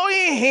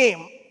following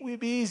him will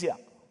be easier.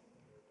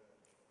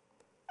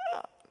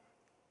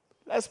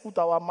 Let's put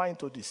our mind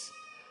to this.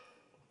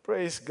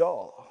 Praise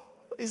God.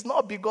 It's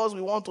not because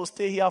we want to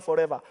stay here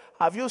forever.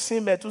 Have you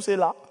seen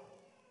Methuselah?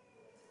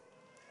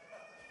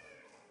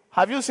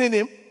 Have you seen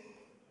him?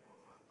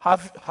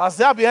 Has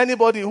there been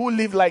anybody who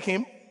lived like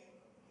him?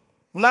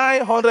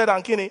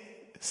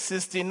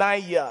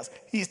 969 years.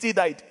 He still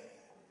died.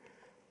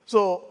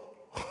 So,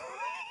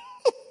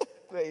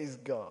 praise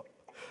God.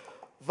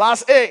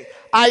 Verse 8.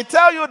 I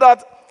tell you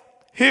that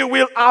he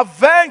will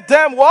avenge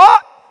them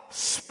what?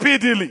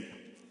 Speedily.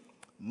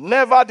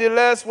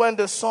 Nevertheless, when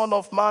the Son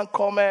of Man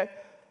cometh,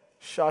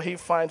 shall he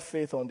find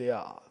faith on the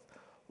earth.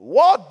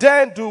 What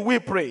then do we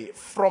pray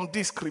from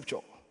this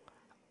scripture?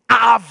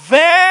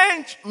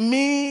 Avenge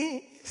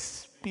me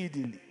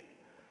speedily.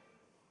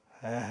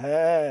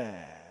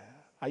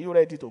 Are you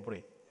ready to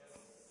pray?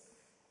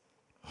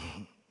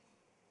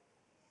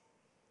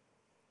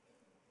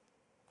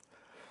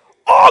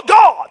 Oh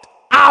God,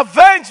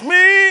 avenge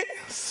me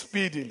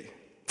speedily.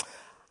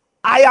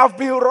 I have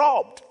been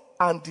robbed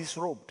and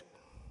disrobed.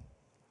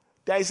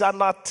 There is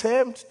an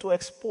attempt to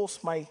expose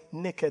my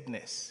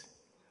nakedness.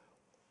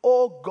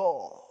 Oh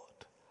God,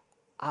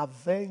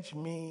 avenge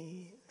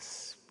me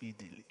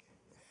speedily.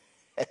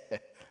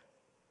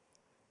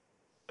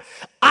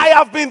 I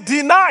have been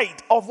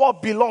denied of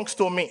what belongs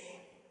to me.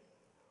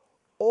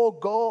 Oh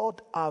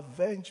God,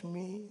 avenge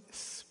me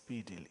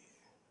speedily.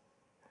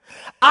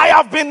 I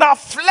have been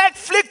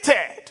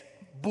afflicted,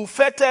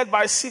 buffeted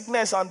by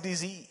sickness and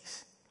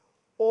disease.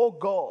 Oh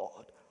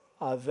God,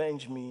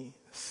 avenge me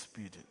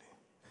speedily.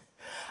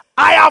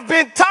 I have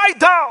been tied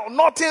down.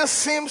 Nothing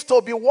seems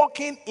to be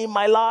working in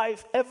my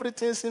life.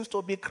 Everything seems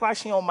to be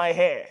crashing on my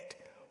head.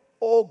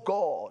 Oh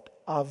God,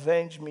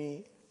 avenge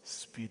me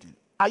speedily.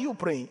 Are you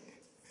praying?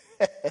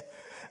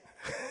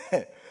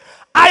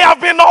 I have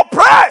been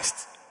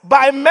oppressed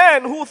by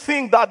men who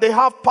think that they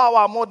have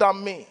power more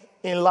than me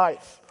in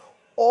life.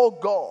 Oh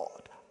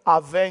God,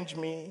 avenge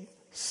me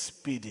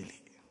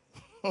speedily.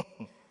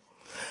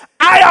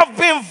 I have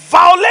been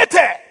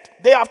violated.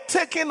 They have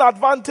taken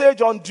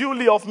advantage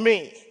unduly of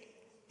me.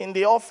 In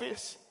the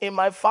office, in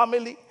my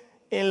family,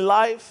 in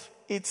life,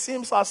 it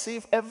seems as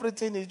if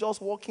everything is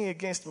just working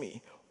against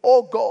me.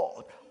 Oh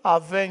God,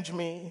 avenge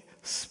me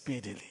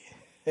speedily.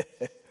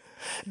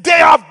 They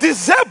have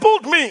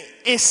disabled me.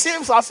 It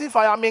seems as if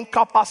I am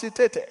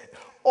incapacitated.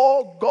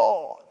 Oh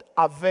God,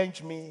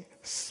 avenge me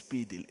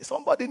speedily.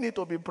 Somebody need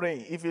to be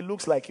praying if it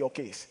looks like your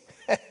case.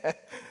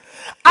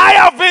 I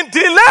have been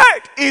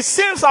delayed. It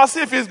seems as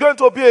if it's going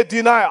to be a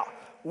denial.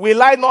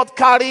 Will I not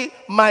carry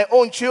my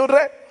own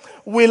children?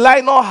 Will I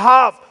not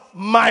have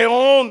my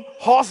own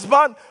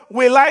husband?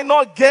 Will I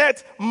not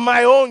get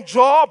my own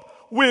job?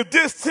 Will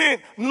this thing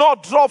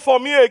not drop for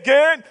me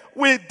again?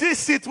 Will this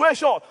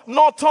situation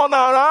not turn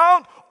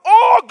around?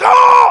 Oh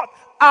God,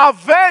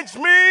 avenge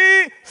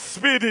me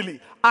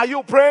speedily. Are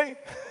you praying?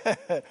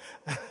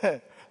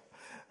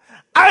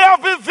 I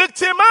have been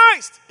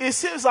victimized. It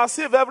seems as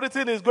if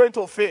everything is going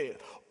to fail.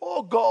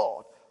 Oh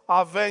God,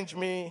 avenge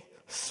me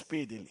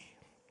speedily.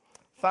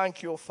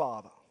 Thank you,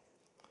 Father.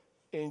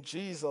 In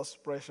Jesus'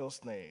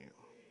 precious name.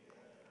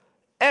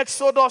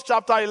 Exodus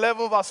chapter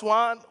 11 verse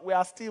 1. We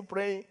are still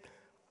praying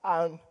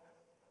and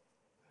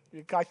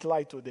we catch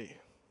light today.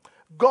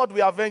 God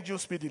will avenge you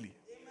speedily.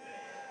 Amen.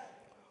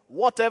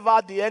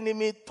 Whatever the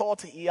enemy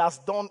thought he has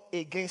done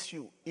against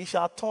you, he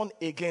shall turn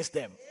against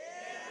them.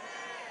 Amen.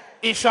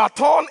 He shall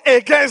turn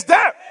against them.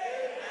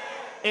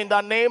 Amen. In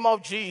the name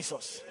of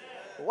Jesus.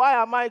 Amen.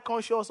 Why am I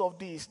conscious of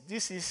this?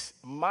 This is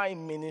my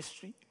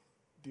ministry,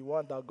 the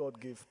one that God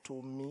gave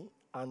to me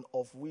and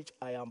of which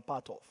I am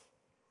part of.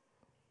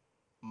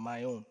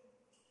 My own.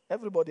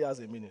 Everybody has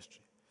a ministry.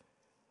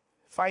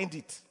 Find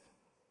it.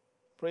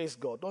 Praise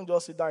God. Don't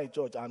just sit down in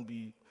church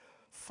and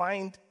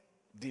find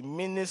the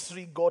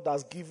ministry God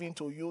has given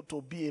to you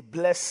to be a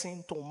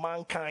blessing to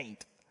mankind.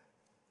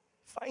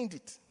 Find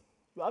it.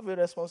 You have a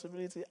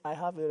responsibility. I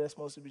have a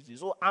responsibility.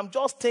 So I'm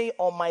just staying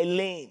on my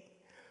lane,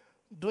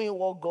 doing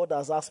what God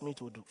has asked me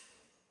to do.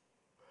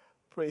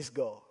 Praise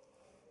God.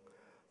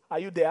 Are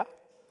you there?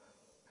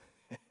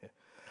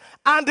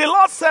 And the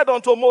Lord said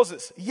unto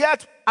Moses,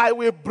 yet I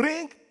will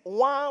bring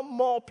one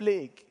more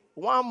plague,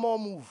 one more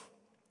move.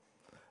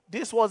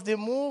 This was the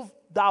move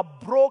that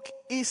broke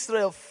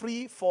Israel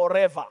free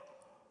forever.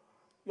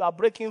 You are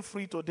breaking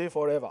free today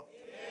forever.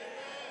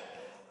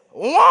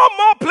 Amen. One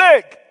more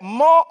plague,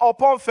 more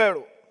upon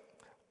Pharaoh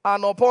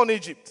and upon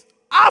Egypt.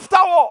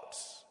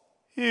 Afterwards,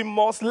 he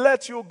must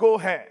let you go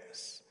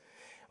hence.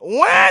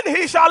 When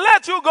he shall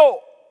let you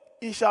go,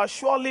 he shall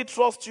surely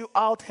thrust you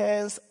out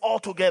hence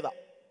altogether.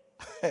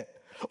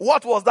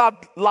 What was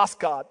that last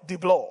card? The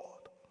blood.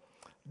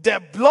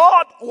 The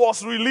blood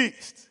was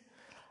released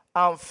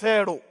and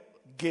Pharaoh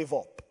gave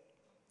up.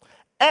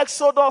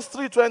 Exodus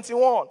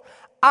 3:21.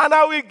 And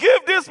I will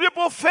give these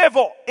people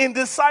favor in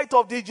the sight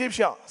of the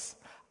Egyptians.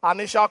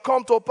 And it shall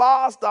come to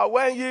pass that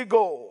when ye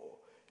go,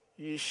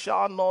 ye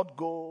shall not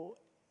go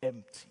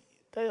empty.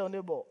 Tell your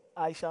neighbor,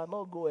 I shall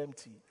not go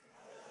empty.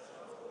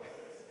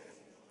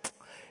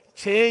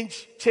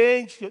 Change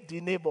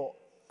the neighbor.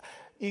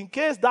 In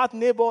case that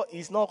neighbor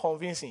is not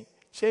convincing,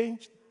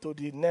 change to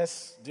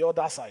the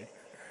other side.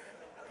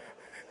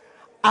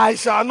 I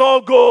shall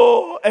not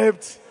go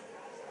empty.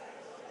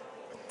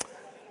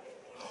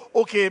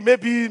 Okay,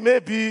 maybe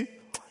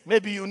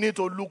you need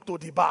to look to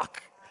the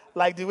back.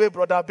 Like the way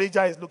Brother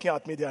Beja is looking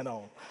at me there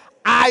now.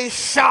 I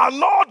shall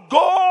not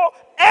go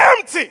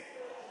empty.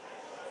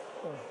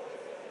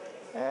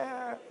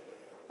 Yeah.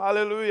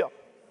 Hallelujah.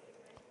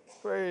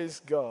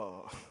 Praise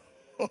God.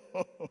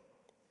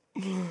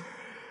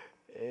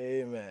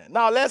 Amen.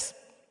 Now let's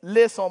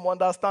lay some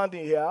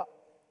understanding here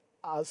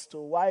as to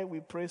why we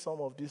pray some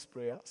of these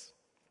prayers.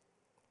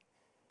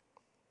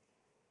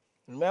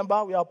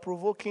 Remember, we are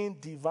provoking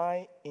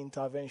divine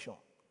intervention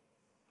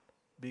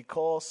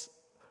because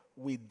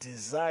we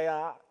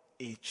desire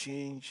a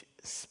change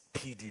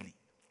speedily.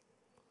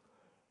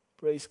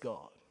 Praise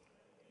God.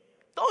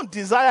 Don't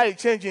desire a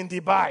change in the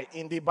by.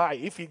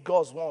 If he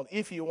God's want,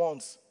 if he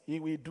wants, he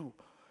will do.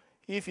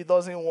 If he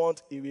doesn't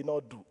want, he will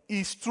not do.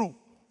 It's true.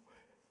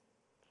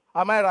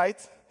 Am I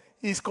right?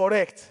 It's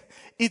correct.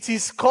 It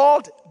is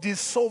called the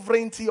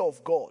sovereignty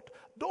of God.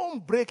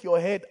 Don't break your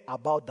head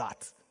about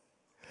that.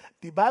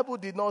 The Bible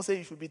did not say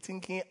you should be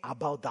thinking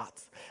about that.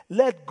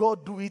 Let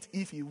God do it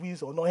if he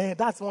wills or not.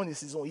 That one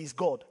is his own. He's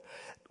God.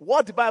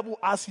 What the Bible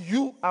asks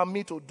you and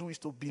me to do is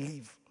to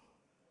believe.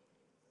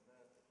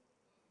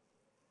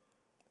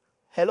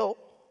 Hello?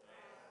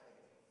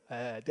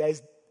 There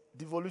is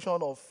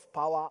devolution of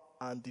power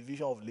and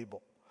division of labor.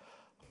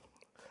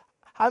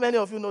 How many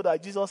of you know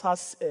that Jesus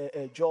has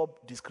a job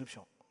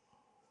description?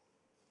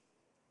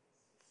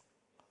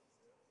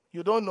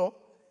 You don't know?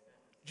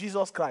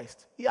 Jesus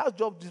Christ. He has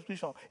job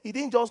description. He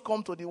didn't just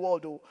come to the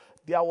world, though.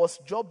 There was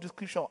job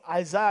description.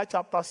 Isaiah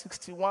chapter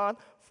 61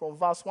 from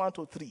verse 1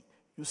 to 3.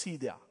 You see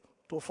there.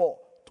 To 4,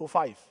 to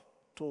 5,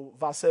 to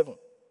verse 7,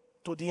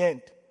 to the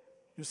end.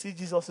 You see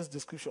Jesus'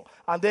 description.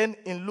 And then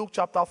in Luke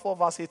chapter 4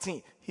 verse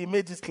 18, he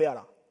made it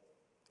clearer.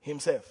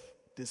 Himself.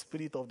 The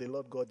Spirit of the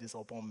Lord God is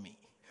upon me.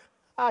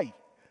 Aye.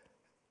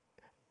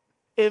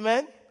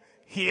 Amen.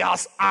 He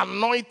has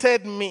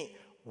anointed me.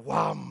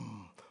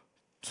 Wham.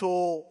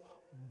 To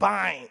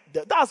bind.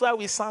 That's why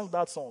we sang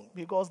that song.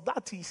 Because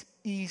that is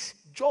his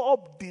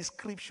job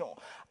description.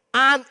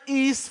 And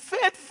he is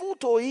faithful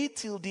to it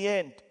till the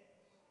end.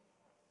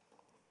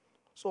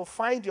 So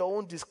find your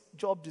own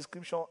job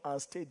description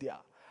and stay there.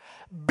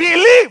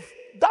 Believe.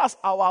 That's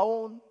our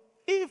own.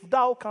 If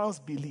thou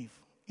canst believe.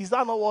 Is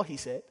that not what he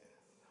said?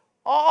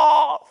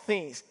 All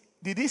things.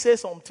 Did he say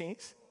some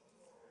things?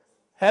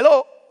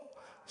 Hello?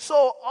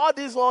 So all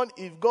this one,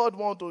 if God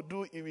wants to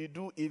do, he will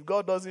do. If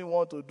God doesn't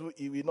want to do,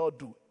 he will not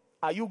do.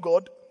 Are you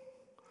God?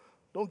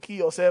 Don't kill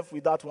yourself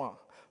with that one.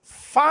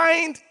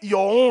 Find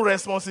your own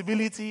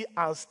responsibility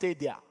and stay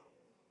there.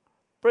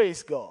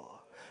 Praise God.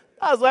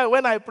 That's why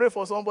when I pray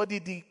for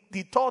somebody,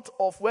 the thought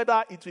of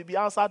whether it will be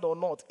answered or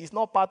not is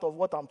not part of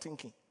what I'm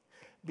thinking.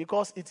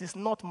 Because it is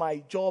not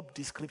my job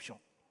description.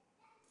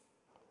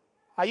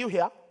 Are you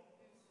here?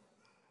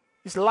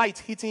 Is light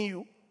hitting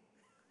you?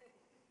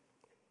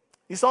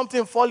 Is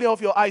something falling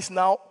off your eyes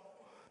now?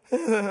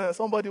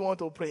 Somebody want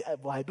to pray,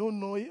 but I don't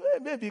know.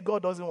 Maybe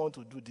God doesn't want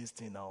to do this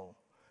thing now.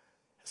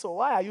 So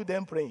why are you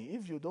then praying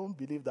if you don't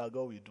believe that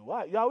God will do?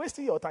 Why? You are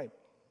wasting your time.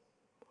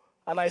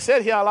 And I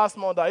said here last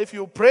month that if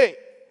you pray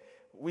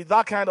with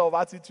that kind of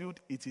attitude,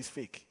 it is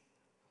fake.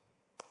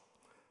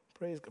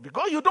 Praise God.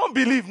 Because you don't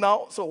believe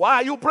now, so why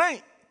are you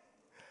praying?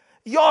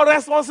 Your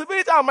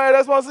responsibility and my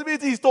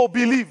responsibility is to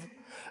believe.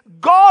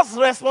 God's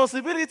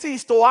responsibility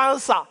is to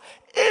answer.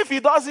 If he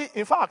doesn't,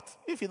 in fact,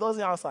 if he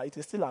doesn't answer, it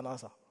is still an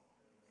answer.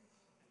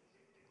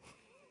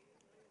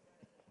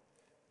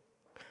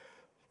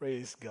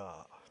 Praise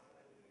God.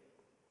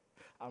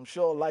 I'm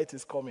sure light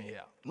is coming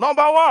here.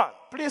 Number one,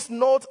 please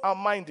note and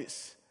mind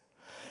this.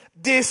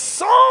 The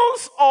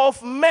sons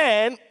of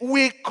men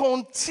will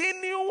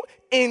continue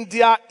in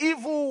their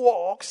evil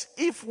works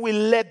if we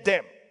let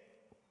them.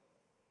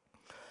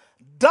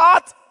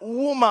 That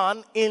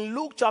woman in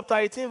Luke chapter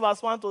 18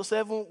 verse 1 to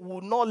 7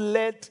 would not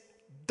let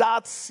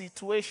that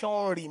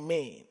situation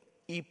remain.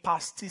 He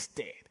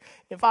persisted.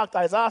 In fact,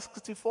 Isaiah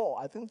 64,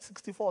 I think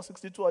 64,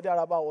 62 or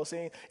thereabout was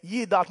saying,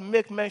 ye that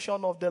make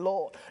mention of the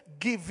Lord,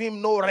 give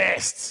him no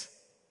rest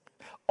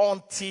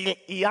until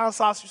he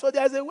answers you. So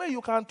there is a way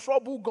you can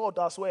trouble God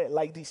as well,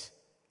 like this.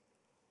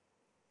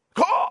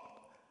 God,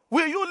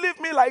 will you leave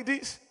me like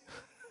this?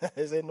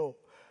 I say, no,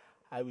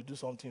 I will do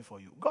something for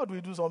you. God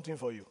will do something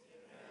for you.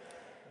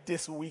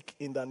 This week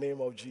in the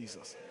name of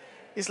Jesus.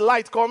 Is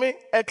light coming?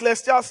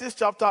 Ecclesiastes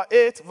chapter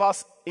 8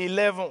 verse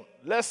 11.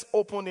 Let's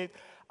open it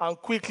and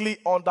quickly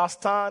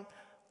understand.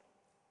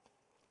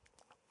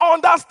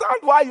 Understand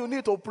why you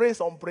need to pray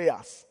some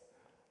prayers.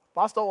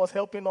 Pastor was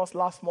helping us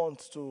last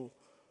month to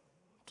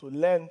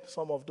learn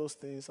some of those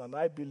things, and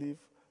I believe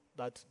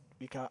that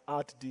we can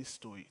add this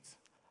to it.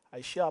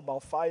 I share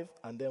about 5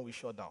 and then we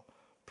shut down.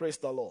 Praise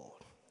the Lord.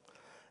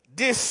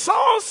 The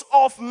sons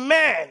of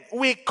men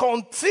will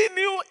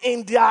continue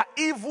in their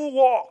evil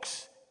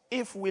works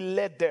if we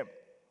let them.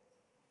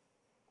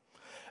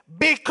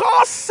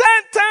 Because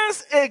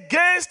sentence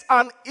against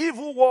an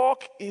evil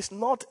work is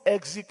not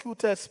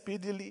executed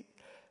speedily,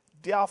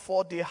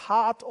 therefore the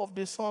heart of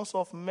the sons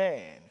of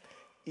men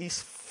is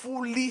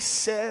fully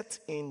set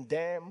in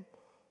them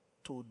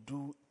to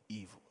do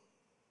evil.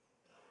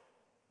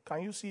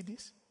 Can you see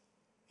this?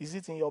 Is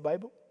it in your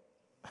Bible?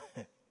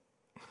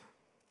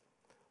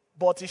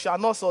 But it shall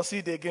not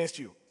succeed against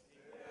you.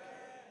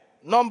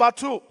 Number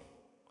 2,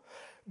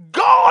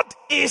 God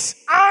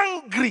is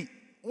angry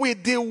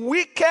with the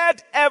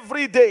wicked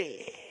every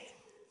day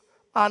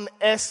and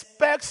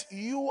expects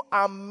you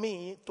and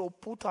me to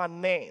put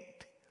an end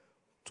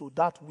to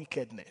that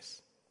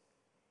wickedness.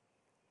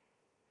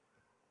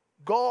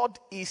 God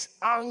is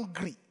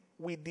angry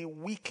with the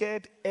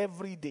wicked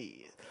every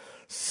day.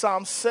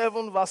 Psalm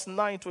 7 verse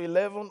 9 to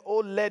 11, oh,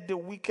 let the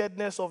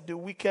wickedness of the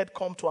wicked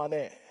come to an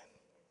end.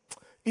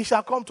 It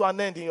shall come to an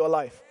end in your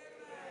life.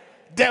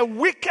 The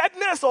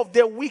wickedness of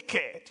the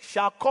wicked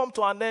shall come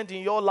to an end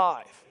in your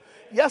life.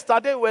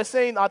 Yesterday we were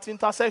saying at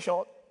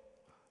intercession,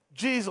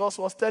 Jesus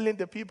was telling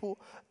the people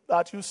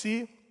that, you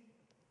see,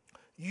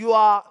 you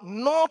are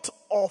not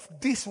of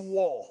this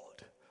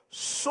world,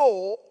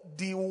 so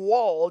the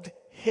world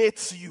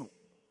hates you.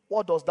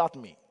 What does that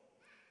mean?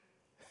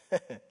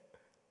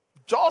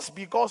 Just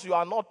because you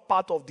are not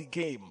part of the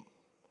game,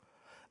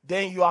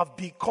 then you have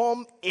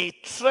become a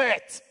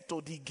threat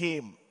to the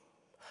game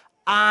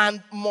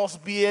and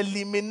must be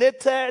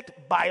eliminated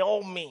by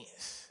all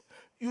means.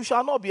 You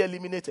shall not be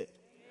eliminated.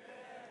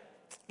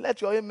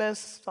 Let your amen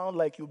sound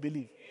like you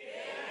believe.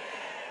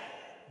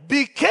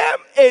 Became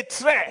a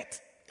threat.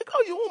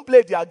 Because you won't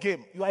play their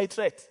game. You are a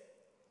threat.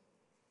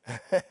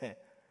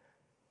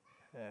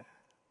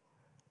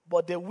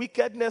 But the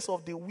wickedness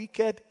of the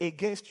wicked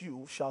against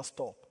you shall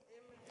stop.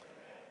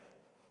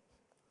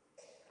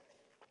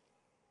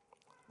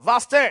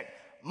 Verse 10.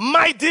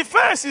 My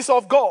defense is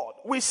of God,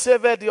 which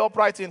saveth the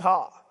upright in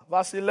heart.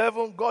 Verse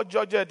 11. God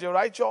judgeth the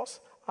righteous,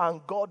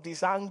 and God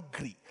is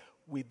angry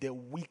with the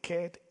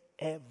wicked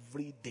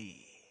every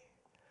day.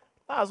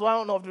 That's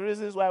one of the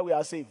reasons why we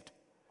are saved.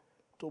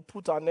 To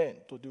put an end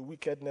to the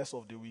wickedness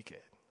of the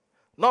wicked.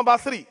 Number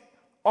 3.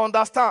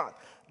 Understand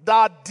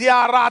that there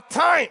are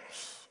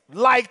times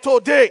like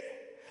today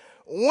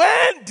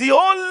when the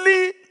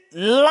only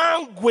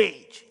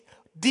language,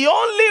 the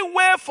only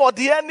way for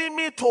the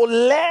enemy to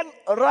learn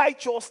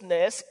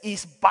righteousness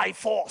is by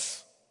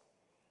force.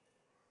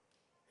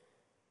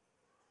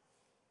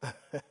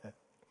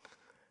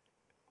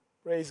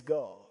 Praise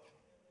God.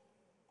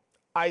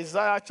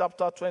 Isaiah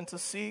chapter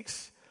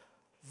 26,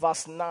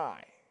 verse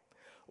 9.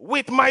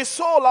 With my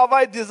soul have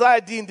I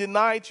desired thee in the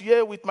night,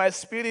 yea, with my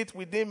spirit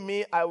within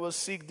me I will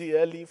seek thee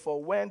early.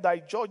 For when thy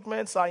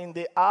judgments are in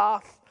the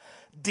earth,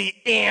 the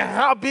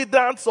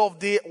inhabitants of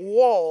the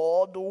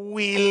world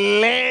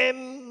will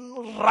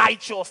learn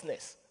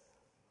righteousness.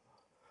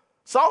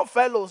 Some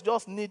fellows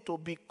just need to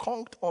be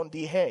conked on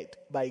the head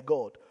by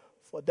God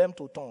for them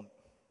to turn.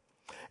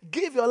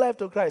 Give your life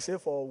to Christ. Say,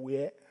 for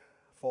where?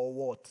 For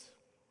what?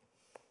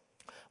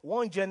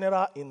 One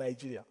general in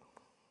Nigeria,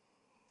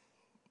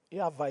 he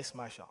had vice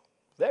marshal,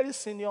 very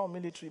senior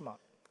military man.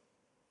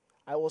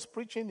 I was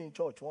preaching in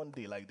church one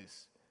day like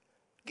this.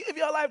 Give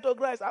your life to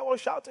Christ. I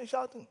was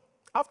shouting.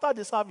 After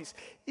the service,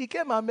 he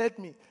came and met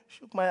me,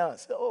 shook my hand,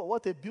 said, oh,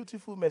 what a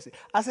beautiful message.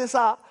 I said,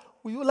 sir,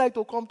 would you like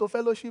to come to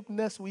fellowship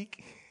next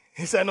week?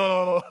 He said,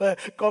 no,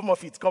 come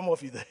off it.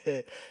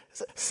 I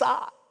said, sir,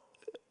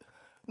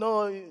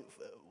 no,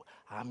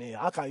 I mean,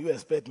 how can you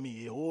expect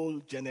me, a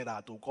whole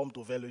general, to come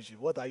to fellowship?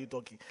 What are you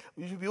talking?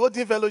 We should be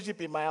holding fellowship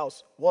in my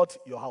house. What?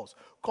 Your house.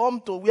 Come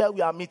to where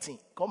we are meeting.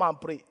 Come and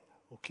pray.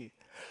 Okay.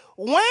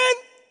 When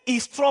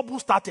his trouble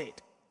started,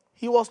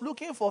 he was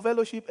looking for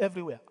fellowship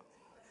everywhere.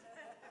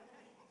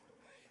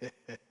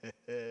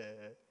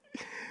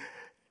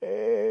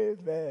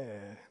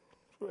 Amen.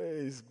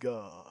 Praise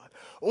God.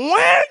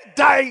 When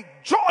thy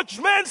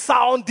judgments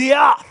are on the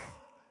earth,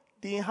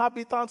 the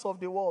inhabitants of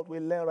the world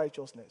will learn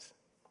righteousness.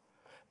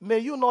 May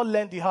you not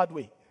learn the hard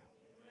way.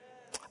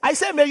 I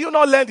say, may you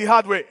not learn the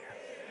hard way.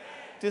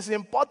 It is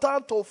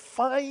important to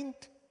find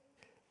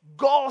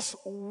God's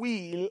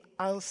will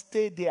and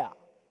stay there.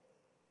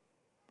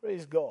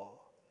 Praise God.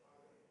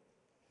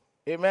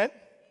 Amen.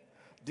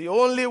 The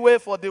only way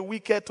for the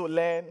wicked to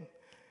learn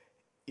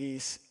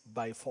is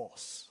by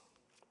force.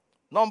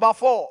 Number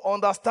 4,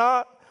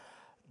 understand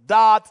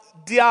that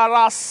there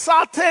are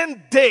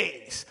certain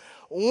days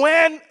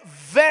when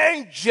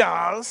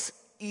vengeance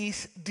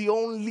is the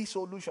only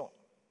solution.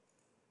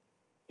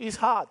 It's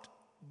hard,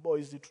 but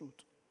it's the truth.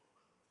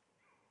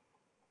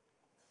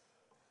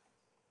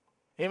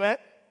 Amen?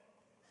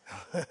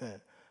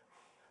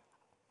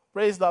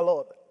 Praise the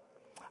Lord.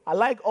 I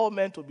like all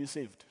men to be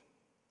saved.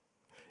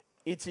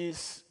 It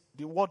is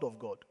the word of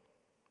God.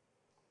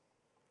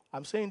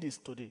 I'm saying this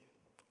today.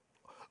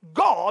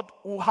 God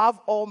will have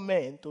all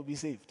men to be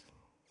saved.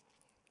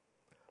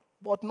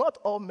 But not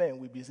all men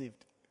will be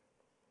saved.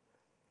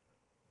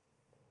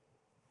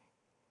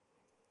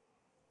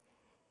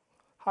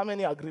 How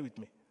many agree with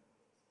me?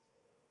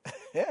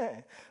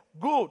 Yeah,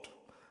 good.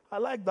 I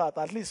like that.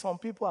 At least some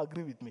people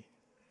agree with me.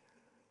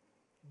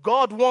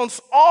 God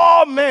wants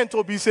all men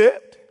to be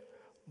saved,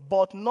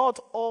 but not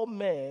all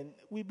men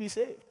will be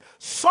saved.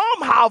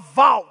 Some have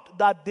vowed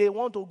that they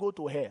want to go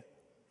to hell.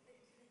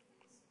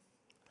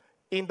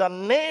 In the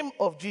name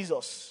of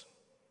Jesus,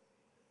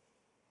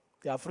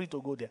 they are free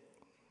to go there.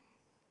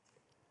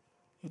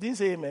 You didn't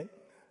say amen?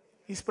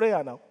 It's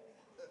prayer now.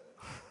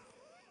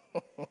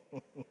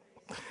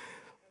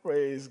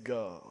 Praise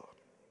God.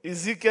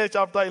 Ezekiel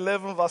chapter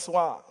 11 verse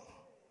 1.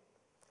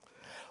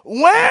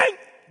 When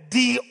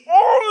the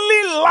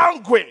only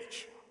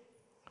language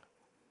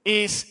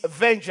is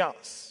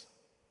vengeance.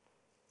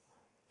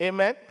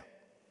 Amen.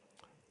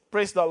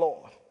 Praise the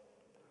Lord.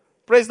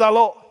 Praise the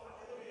Lord.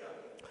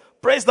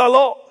 Praise the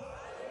Lord.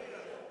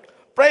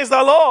 Praise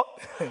the Lord.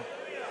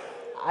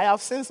 I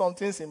have seen some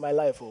things in my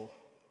life,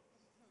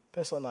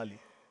 personally.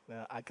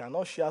 I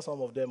cannot share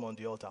some of them on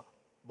the altar,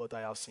 but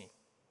I have seen.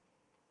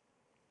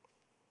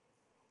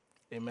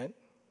 Amen.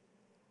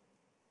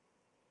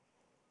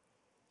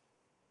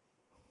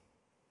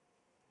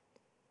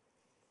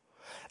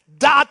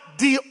 That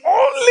the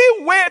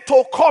only way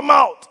to come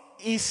out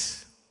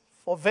is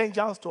for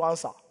vengeance to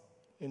answer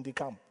in the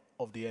camp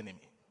of the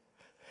enemy.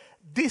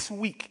 This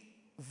week,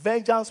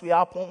 vengeance will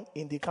happen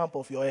in the camp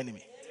of your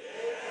enemy.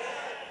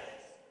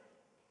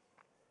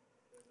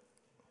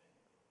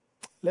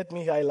 Let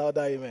me hear a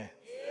louder amen.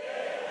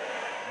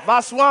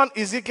 Verse 1,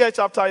 Ezekiel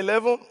chapter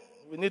 11.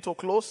 We need to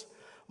close.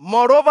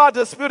 Moreover,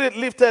 the Spirit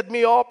lifted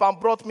me up and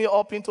brought me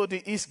up into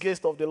the east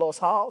gate of the Lord's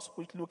house,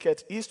 which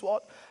looketh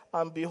eastward.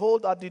 And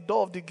behold, at the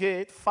door of the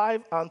gate,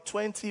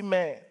 25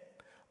 men,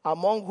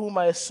 among whom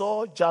I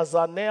saw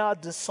Jazaniah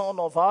the son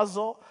of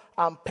Azor,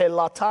 and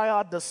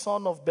Pelatiah the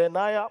son of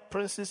Benaiah,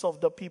 princes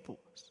of the people.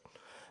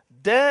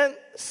 Then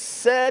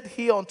said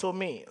he unto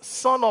me,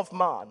 Son of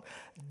man,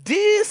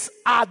 these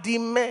are the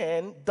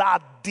men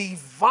that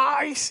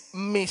devise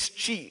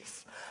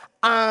mischief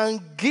and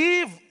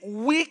give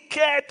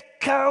wicked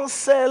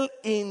counsel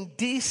in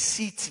this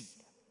city.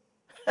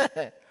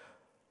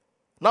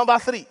 Number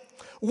 3,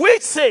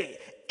 which say,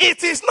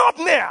 it is not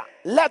near,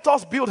 let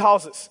us build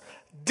houses.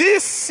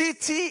 This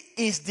city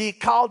is the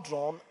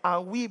cauldron,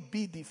 and we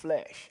be the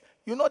flesh.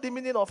 You know the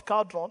meaning of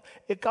cauldron?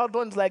 A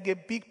cauldron is like a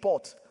big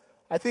pot.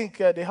 I think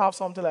they have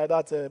something like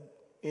that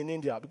in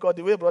India, because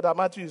the way Brother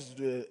Matthew is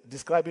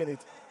describing it.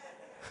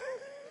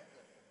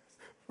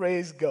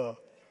 Praise God.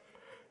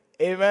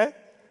 Amen.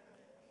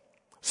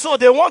 So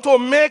they want to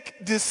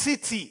make the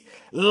city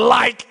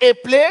like a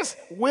place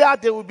where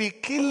they will be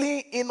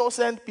killing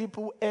innocent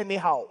people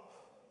anyhow.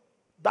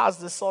 That's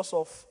the source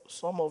of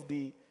some of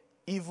the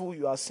evil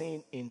you are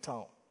seeing in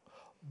town.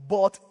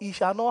 But it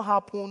shall not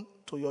happen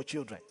to your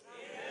children.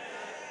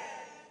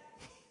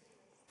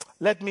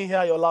 Let me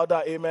hear your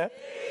louder amen.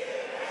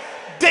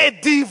 They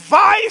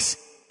devise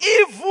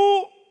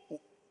evil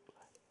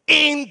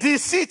in the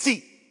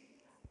city.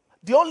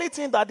 The only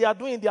thing that they are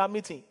doing in their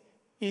meeting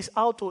is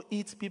how to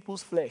eat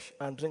people's flesh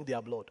and drink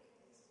their blood.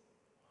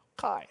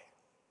 Kai.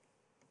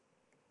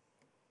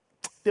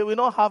 They will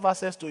not have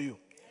access to you.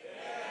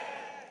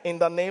 In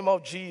the name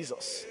of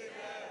Jesus.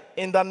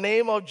 In the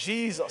name of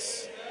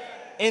Jesus.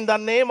 In the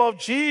name of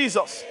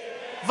Jesus.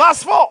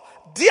 Verse 4.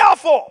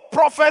 Therefore,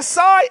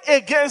 prophesy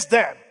against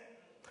them.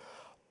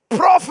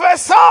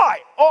 Prophesy,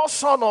 O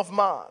son of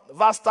man.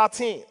 Verse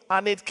 13.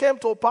 And it came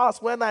to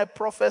pass when I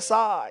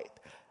prophesied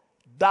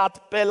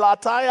that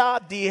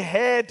Pelatiah, the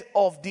head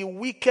of the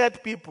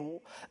wicked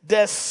people,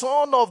 the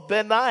son of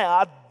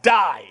Benaiah,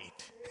 died.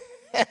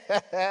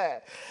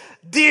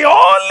 The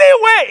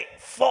only way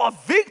for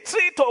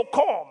victory to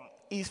come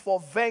is for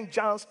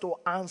vengeance to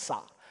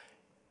answer.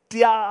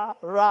 There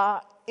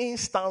are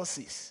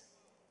instances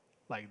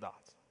like that.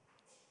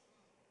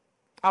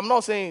 I'm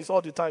not saying it's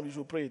all the time you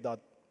should pray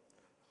that.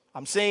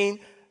 I'm saying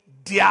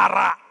there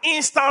are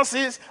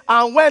instances,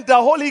 and when the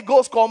Holy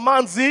Ghost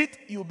commands it,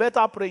 you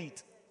better pray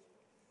it.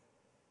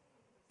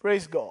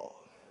 Praise God.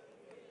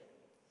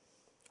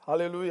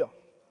 Hallelujah.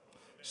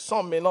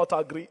 Some may not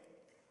agree,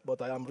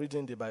 but I am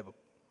reading the Bible.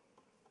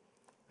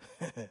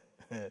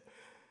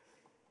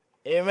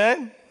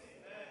 Amen.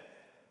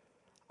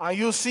 And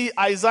you see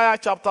Isaiah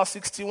chapter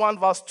 61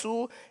 verse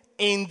 2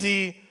 in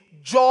the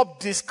job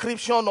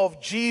description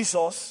of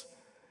Jesus.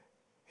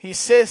 He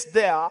says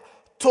there,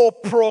 to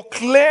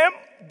proclaim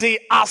the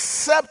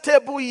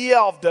acceptable year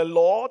of the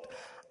Lord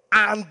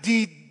and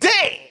the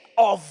day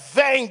of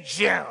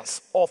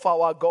vengeance of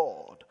our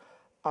God,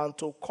 and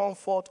to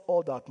comfort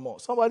all that mourn.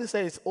 Somebody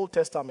says it's Old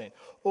Testament.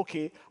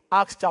 Okay,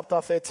 Acts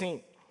chapter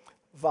 13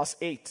 verse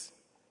 8.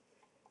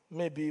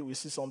 Maybe we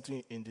see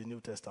something in the New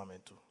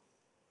Testament too.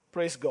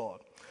 Praise God.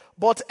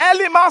 But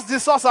Elimas the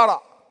sorcerer,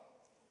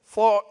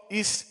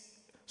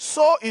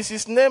 so is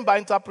his name by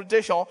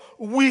interpretation,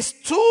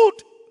 withstood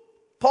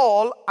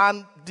Paul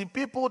and the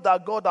people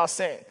that God has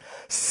sent,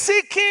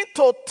 seeking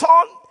to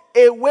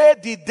turn away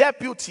the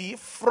deputy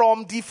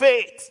from the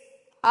faith,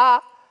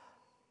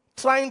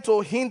 trying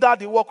to hinder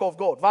the work of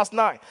God. Verse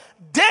 9.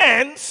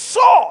 Then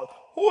Saul,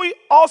 who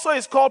also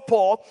is called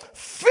Paul,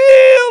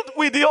 filled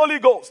with the Holy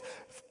Ghost.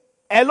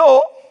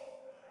 Hello?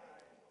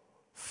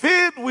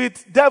 Filled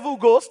with devil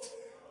ghost.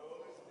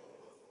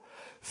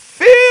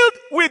 Filled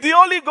with the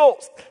Holy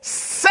Ghost,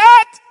 set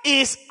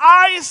his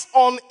eyes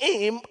on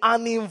him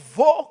and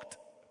invoked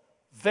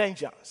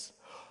vengeance,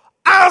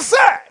 and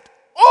said,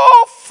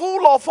 O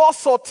full of all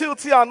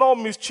subtlety and all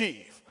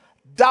mischief,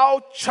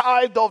 thou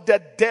child of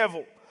the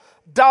devil,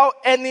 thou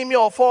enemy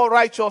of all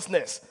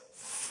righteousness,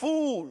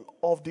 full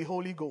of the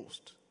Holy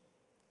Ghost.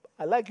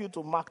 I like you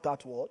to mark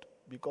that word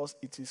because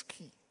it is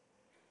key.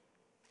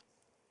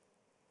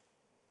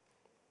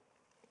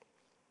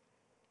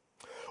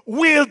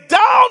 Will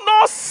thou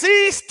not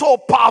cease to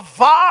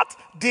pervert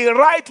the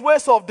right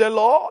ways of the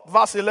Lord?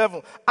 Verse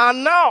 11.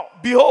 And now,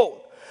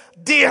 behold,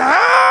 the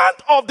hand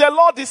of the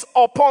Lord is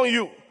upon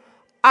you,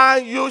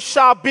 and you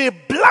shall be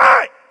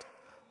blind,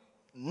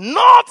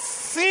 not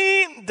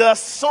seeing the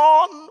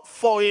sun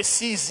for a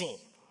season.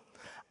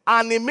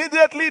 And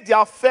immediately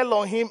there fell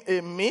on him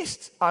a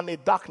mist and a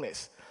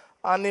darkness,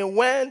 and he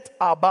went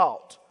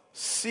about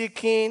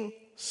seeking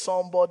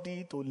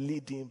somebody to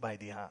lead him by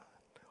the hand.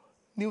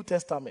 New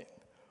Testament.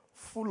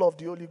 Full of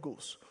the Holy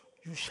Ghost,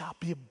 you shall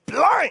be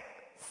blind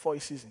for a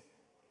season.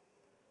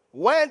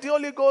 When the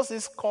Holy Ghost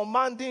is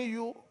commanding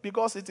you,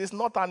 because it is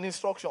not an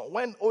instruction.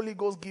 When Holy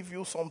Ghost gives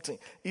you something,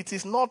 it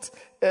is not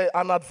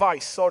an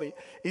advice. Sorry.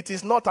 It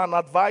is not an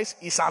advice,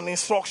 it's an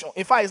instruction.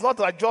 In fact, it's not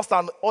like just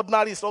an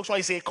ordinary instruction,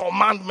 it's a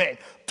commandment.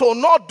 To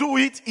not do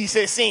it is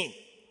a sin.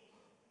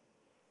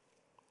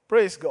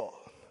 Praise God.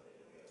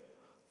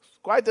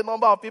 Quite a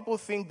number of people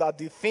think that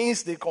the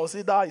things they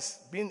consider as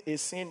being a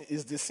sin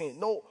is the sin.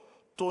 No.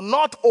 To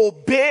not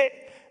obey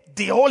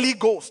the Holy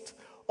Ghost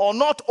or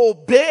not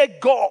obey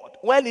God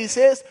when he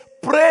says,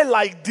 pray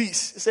like this.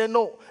 Say,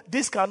 no,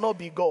 this cannot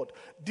be God.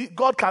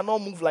 God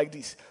cannot move like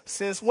this.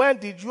 Since when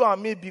did you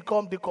and me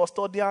become the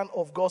custodian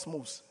of God's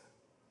moves?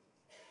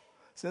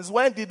 Since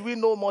when did we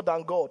know more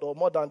than God or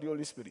more than the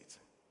Holy Spirit?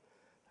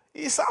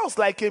 It sounds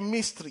like a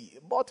mystery,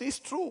 but it's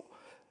true.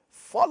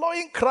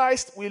 Following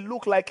Christ will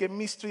look like a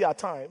mystery at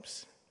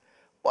times.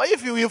 But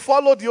if you will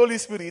follow the Holy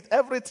Spirit,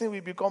 everything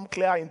will become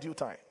clear in due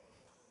time.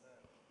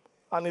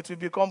 And it will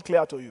become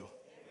clear to you.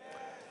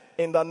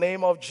 In the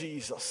name of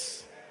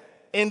Jesus.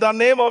 In the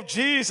name of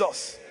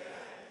Jesus.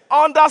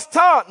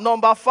 Understand,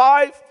 number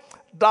 5,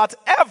 that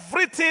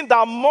everything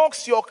that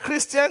mocks your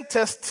Christian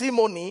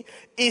testimony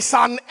is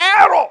an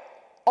error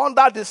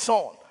under the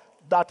sun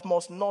that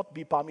must not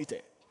be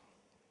permitted.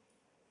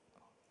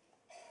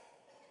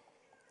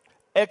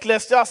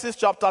 Ecclesiastes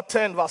chapter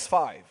 10 verse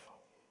 5.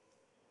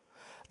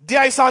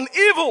 There is an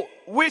evil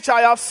which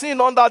I have seen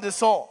under the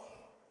sun,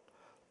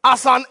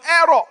 as an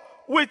error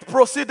which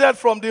proceeded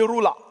from the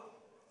ruler.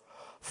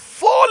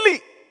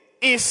 Folly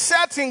is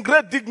set in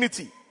great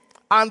dignity,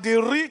 and the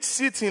rich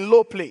sit in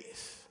low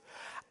place.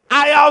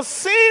 I have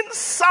seen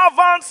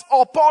servants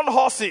upon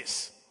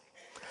horses,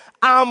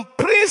 and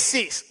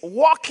princes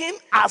walking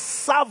as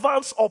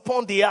servants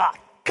upon the earth.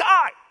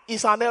 Kai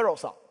is an error,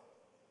 sir.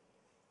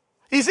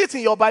 Is it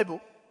in your Bible?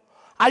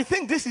 I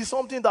think this is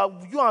something that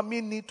you and me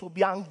need to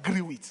be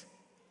angry with.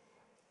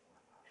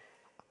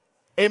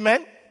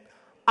 Amen?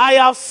 I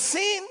have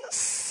seen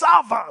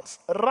servants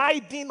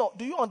riding,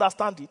 do you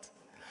understand it?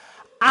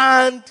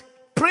 And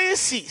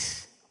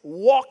princes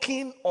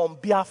walking on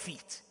bare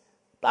feet.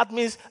 That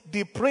means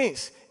the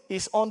prince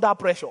is under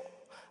pressure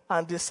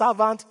and the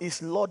servant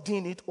is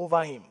lording it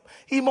over him.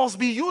 He must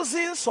be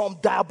using some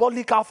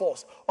diabolical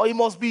force, or he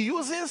must be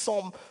using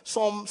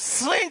some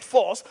strange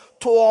force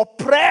to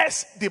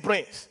oppress the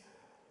prince.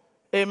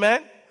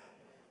 Amen?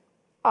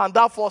 And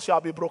that force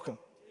shall be broken.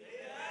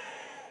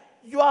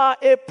 Amen. You are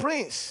a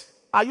prince.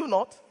 Are you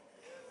not?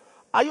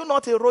 Are you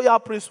not a royal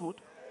priesthood?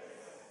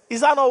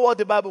 Is that not what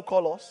the Bible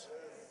calls us?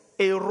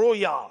 A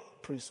royal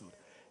priesthood.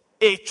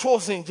 A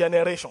chosen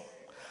generation.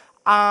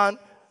 And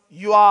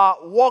you are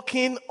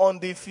walking on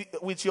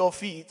with your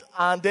feet,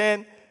 and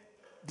then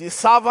the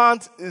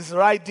servant is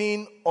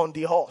riding on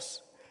the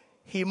horse.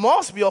 He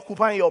must be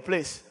occupying your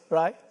place,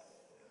 right?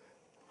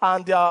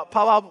 And their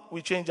power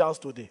will change hands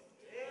today.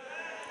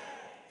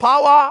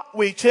 Power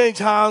will change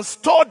hands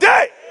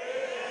today.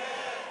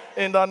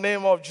 In the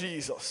name of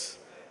Jesus.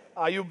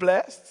 Are you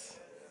blessed?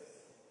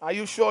 Are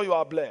you sure you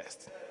are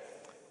blessed?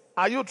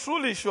 Are you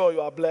truly sure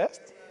you are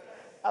blessed?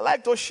 I'd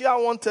like to share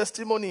one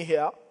testimony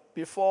here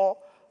before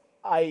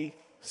I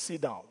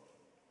sit down.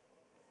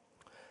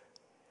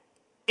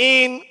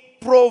 In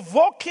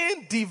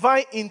provoking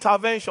divine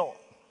intervention,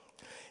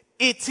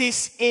 it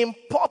is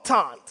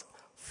important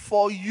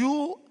for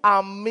you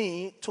and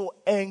me to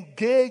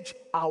engage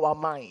our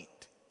mind.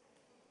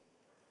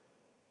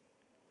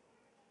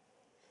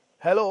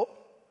 Hello?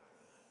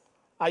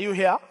 Are you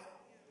here?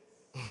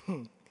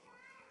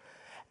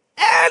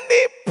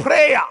 Any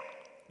prayer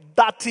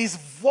that is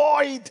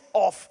void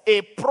of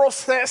a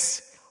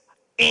process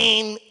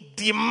in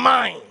the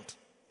mind,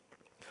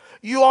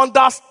 you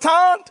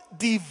understand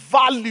the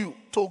value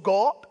to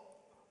God,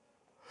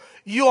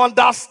 you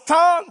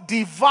understand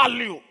the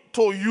value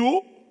to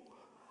you,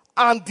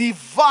 and the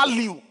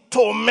value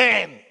to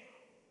men.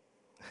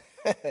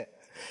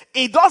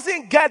 It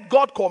doesn't get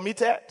God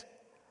committed,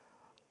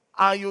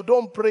 and you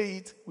don't pray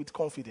it with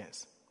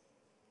confidence.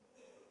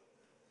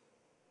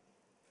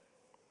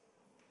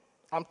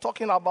 I'm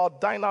talking about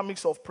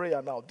dynamics of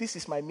prayer now. This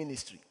is my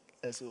ministry.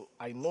 And so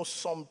I know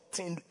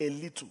something a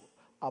little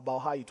about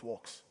how it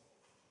works.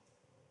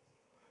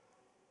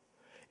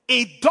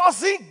 It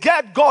doesn't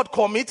get God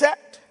committed,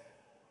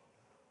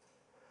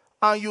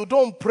 and you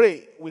don't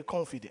pray with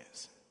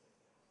confidence.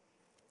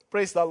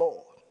 Praise the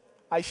Lord.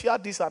 I share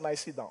this and I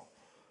sit down.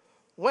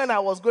 When I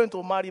was going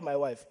to marry my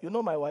wife, you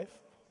know my wife?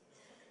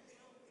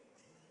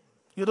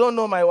 You don't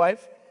know my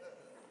wife?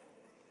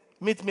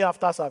 Meet me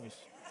after service.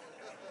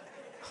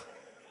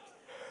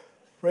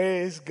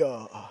 Praise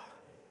God.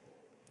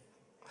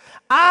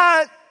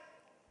 And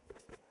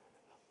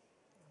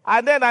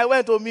then I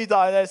went to meet her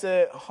and I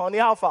said, honey,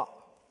 how far?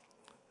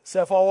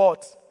 Said, for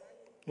what?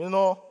 You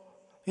know,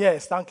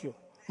 yes, thank you.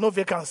 No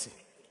vacancy.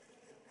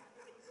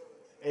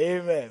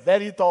 Amen.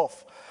 Very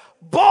tough.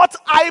 But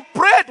I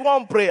prayed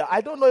one prayer.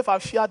 I don't know if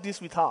I've shared this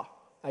with her.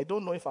 I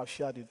don't know if I've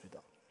shared it with her.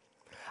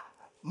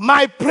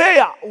 My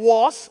prayer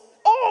was,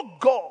 oh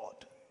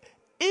God,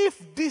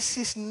 if this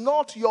is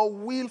not your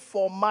will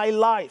for my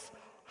life,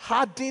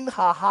 hardened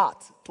her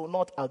heart to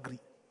not agree.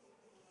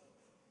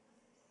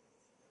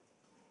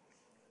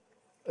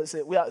 I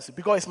say,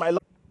 because it's my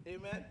love.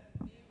 Amen.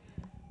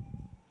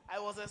 I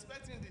was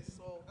expecting this,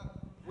 so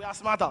we are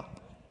smarter.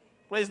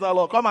 Praise the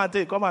Lord. Come and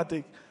take.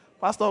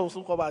 Pastor will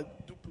soon come and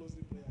do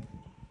closing prayer.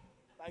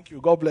 Thank you.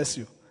 God bless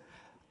you.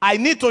 I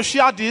need to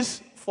share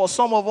this for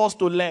some of us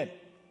to learn.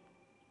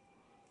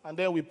 And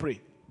then we pray.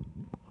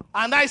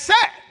 And I said,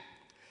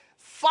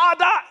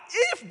 Father,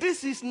 if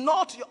this is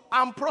not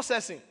I'm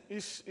processing.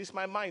 It's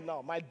my mind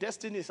now. My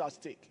destiny is at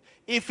stake.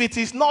 If it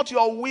is not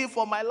your will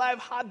for my life,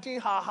 harden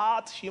her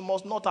heart, she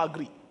must not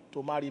agree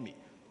to marry me.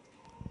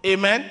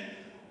 Amen.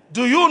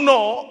 Do you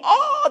know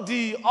all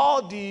the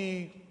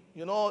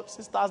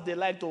sisters, they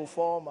like to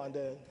form and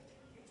then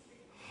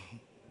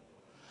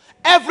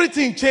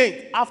everything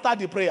changed after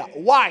the prayer.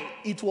 Why?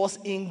 It was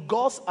in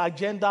God's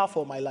agenda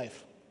for my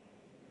life.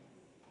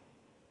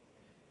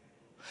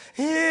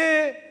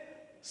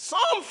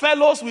 Some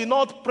fellows will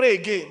not pray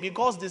again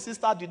because the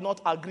sister did not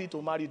agree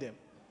to marry them.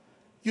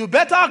 You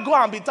better go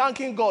and be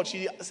thanking God.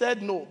 She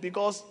said no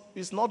because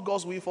it's not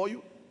God's will for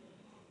you.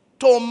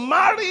 To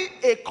marry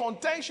a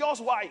contentious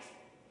wife,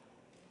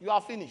 you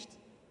are finished.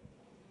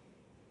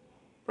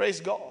 Praise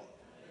God.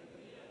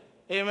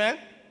 Amen.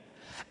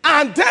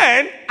 And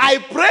then I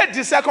prayed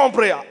the second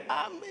prayer.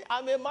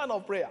 I'm a man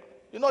of prayer.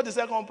 You know the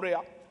second prayer?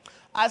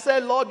 I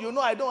said, Lord,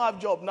 I don't have a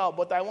job now,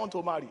 but I want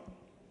to marry.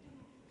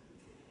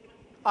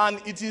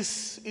 And it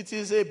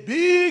is a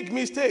big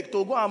mistake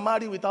to go and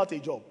marry without a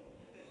job.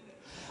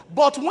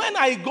 But when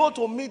I go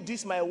to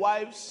meet my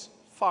wife's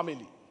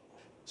family,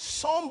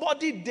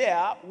 somebody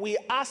there will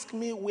ask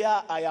me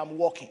where I am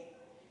working.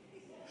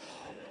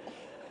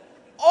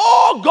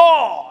 Oh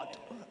God,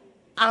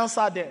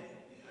 answer them.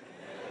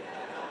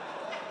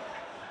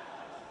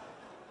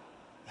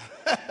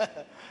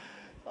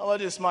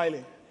 Somebody is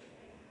smiling.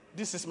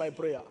 This is my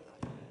prayer.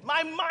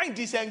 My mind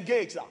is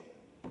engaged.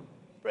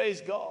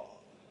 Praise God.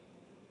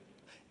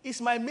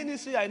 It's my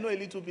ministry. I know a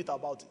little bit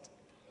about it.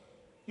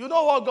 You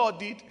know what God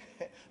did?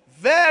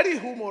 Very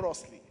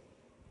humorously.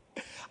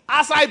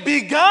 As I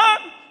began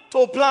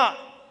to plan,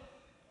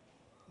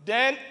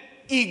 then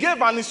he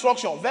gave an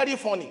instruction, very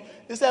funny.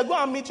 He said, go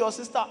and meet your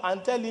sister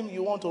and tell him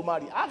you want to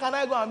marry. How can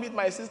I go and meet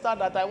my sister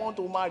that I want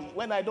to marry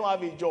when I don't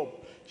have a job?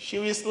 She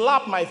will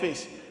slap my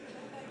face.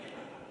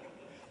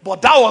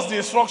 But that was the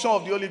instruction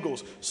of the Holy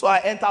Ghost. So I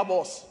entered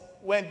bus,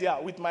 went there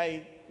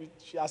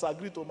she has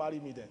agreed to marry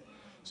me then.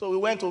 So we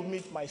went to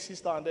meet my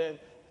sister and then,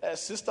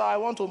 sister, I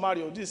want to marry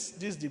you. This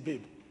is the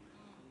babe.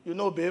 You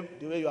know, babe,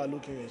 the way you are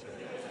looking.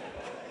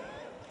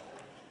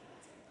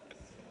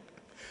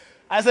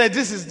 I said,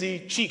 this is the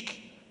chick.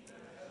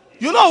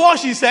 You know what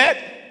she said?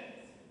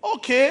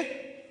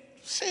 Okay,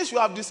 since you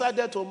have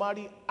decided to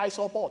marry, I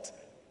support.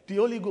 The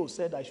Holy Ghost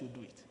said I should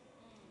do it.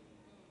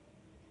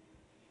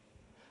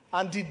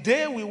 And the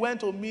day we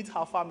went to meet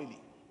her family,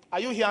 are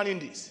you hearing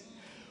this?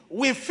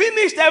 We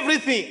finished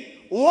everything.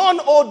 One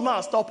old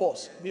man stopped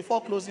us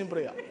before closing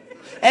prayer.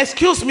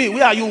 Excuse me,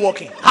 where are you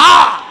working?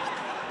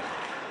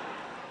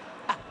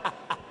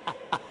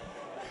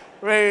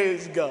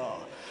 Praise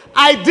God.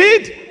 I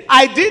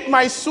did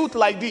my suit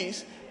like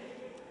this.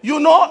 You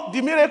know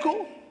the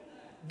miracle?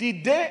 The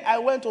day I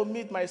went to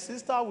meet my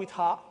sister with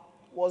her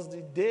was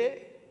the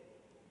day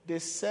they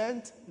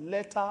sent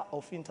letter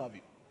of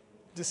interview.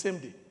 The same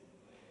day.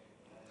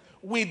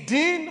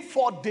 Within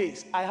 4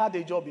 days, I had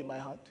a job in my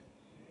hand.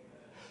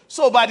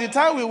 So by the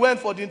time we went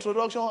for the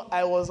introduction,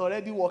 I was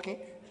already working.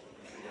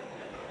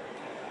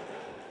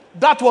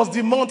 That was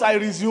the month I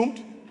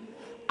resumed.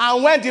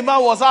 And when the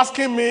man was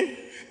asking me,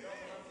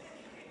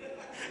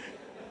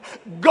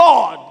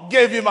 God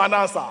gave him an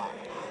answer.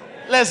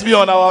 Let's be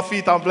on our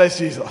feet and bless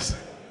Jesus.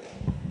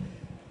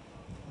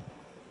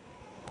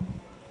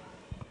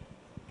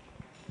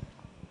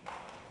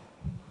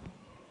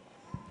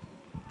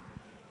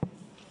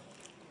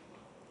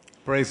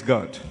 Praise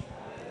God.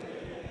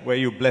 Were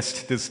you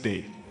blessed this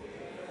day?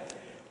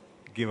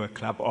 Give a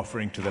clap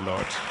offering to the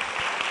Lord.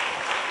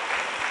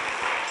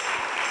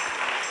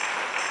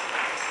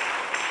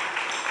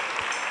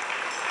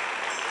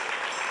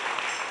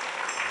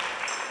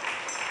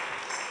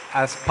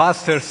 As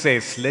pastor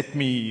says, let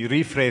me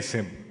rephrase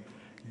him.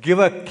 Give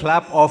a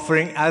clap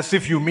offering as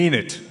if you mean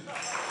it.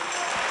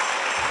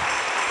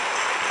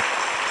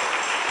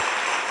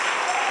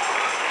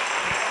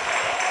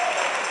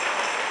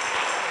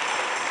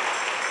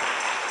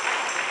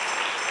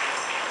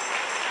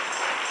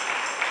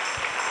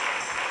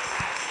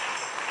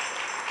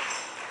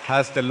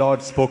 Has the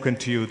Lord spoken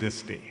to you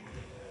this day?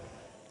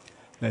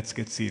 Let's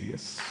get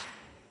serious.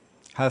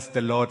 Has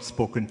the Lord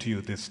spoken to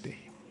you this day?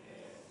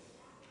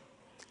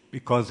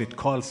 Because it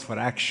calls for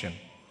action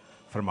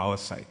from our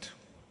side.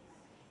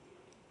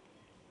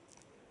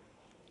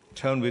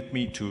 Turn with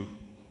me to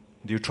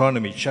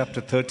Deuteronomy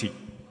chapter 30.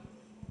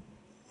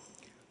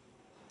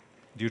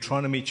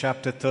 Deuteronomy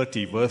chapter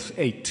 30, verse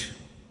 8.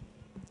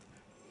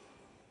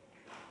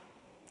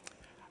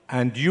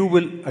 And you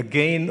will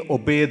again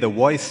obey the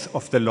voice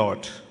of the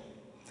Lord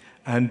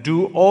and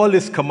do all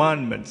his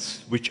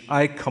commandments, which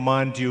I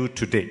command you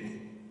today.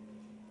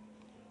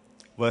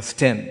 Verse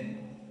 10.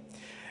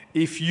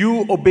 If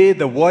you obey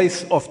the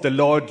voice of the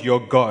Lord your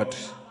God,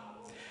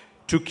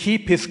 to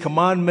keep his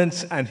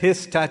commandments and his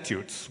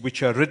statutes,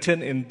 which are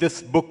written in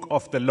this book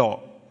of the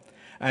law,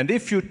 and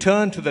if you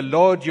turn to the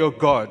Lord your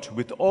God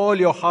with all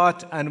your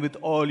heart and with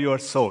all your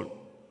soul,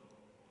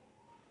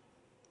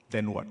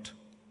 then what?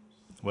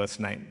 Verse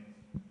 9.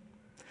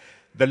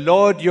 The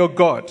Lord your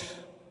God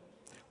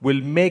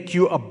will make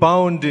you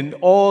abound in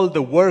all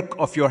the work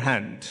of your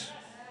hand,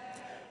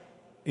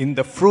 in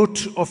the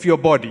fruit of your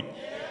body,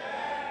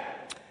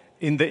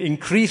 in the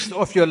increase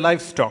of your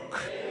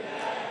livestock,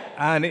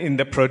 and in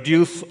the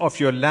produce of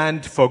your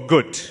land for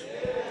good.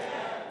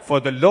 For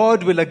the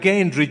Lord will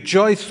again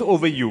rejoice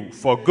over you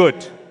for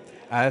good,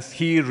 as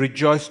he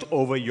rejoiced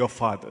over your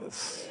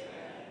fathers.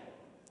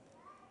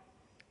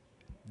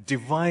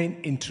 Divine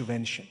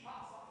intervention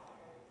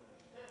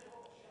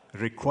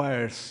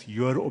requires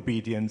your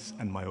obedience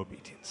and my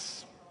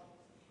obedience.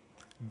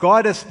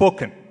 God has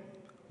spoken.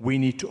 We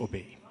need to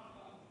obey.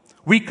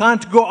 We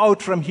can't go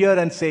out from here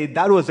and say,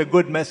 that was a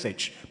good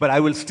message, but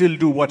I will still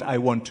do what I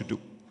want to do.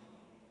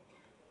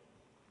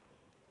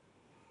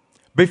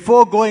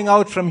 Before going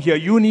out from here,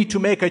 you need to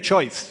make a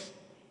choice.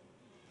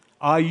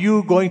 Are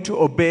you going to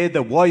obey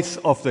the voice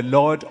of the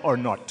Lord or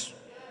not?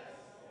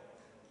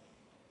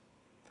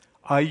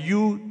 Are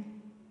you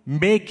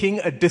making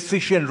a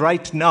decision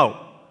right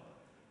now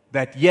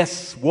that,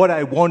 yes, what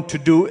I want to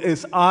do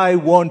is I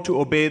want to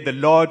obey the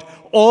Lord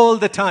all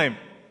the time?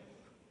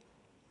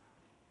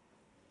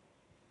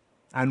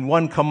 And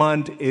one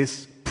command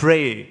is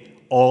pray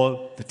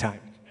all the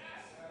time.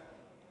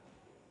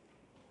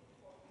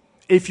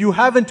 If you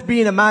haven't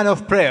been a man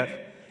of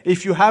prayer,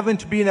 if you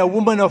haven't been a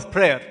woman of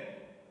prayer,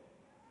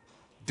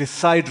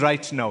 decide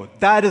right now.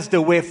 That is the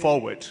way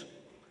forward.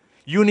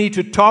 You need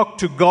to talk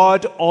to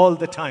God all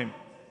the time.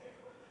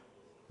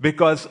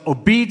 Because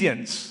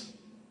obedience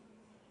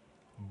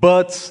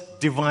births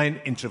divine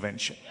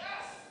intervention.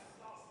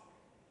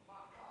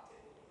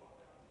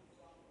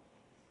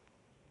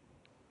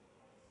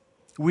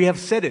 We have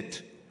said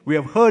it. We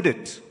have heard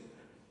it.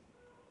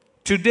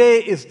 Today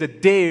is the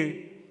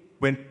day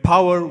when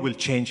power will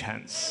change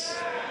hands.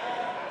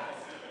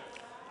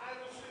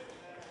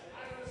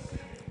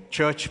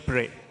 Church,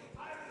 pray.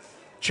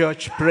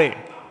 Church, pray.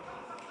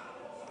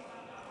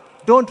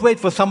 Don't wait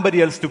for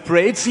somebody else to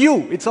pray. It's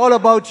you. It's all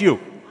about you.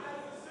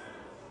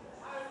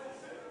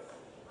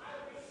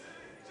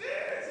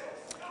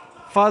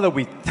 Father,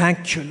 we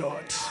thank you,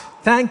 Lord.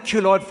 Thank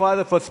you, Lord,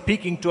 Father, for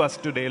speaking to us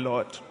today,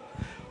 Lord.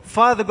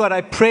 Father God,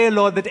 I pray,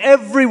 Lord, that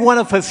every one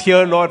of us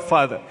here, Lord,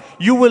 Father,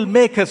 you will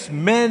make us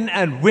men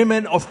and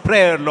women of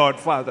prayer, Lord,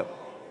 Father.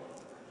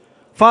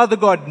 Father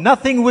God,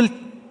 nothing will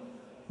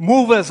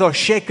move us or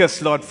shake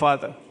us, Lord,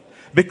 Father,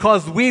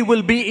 because we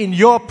will be in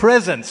your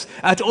presence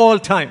at all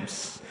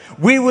times.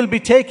 We will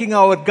be taking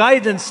our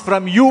guidance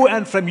from you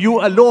and from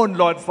you alone,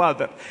 Lord,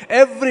 Father.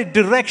 Every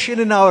direction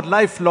in our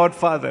life, Lord,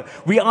 Father,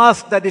 we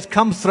ask that it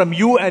comes from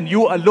you and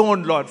you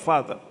alone, Lord,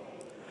 Father.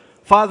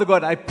 Father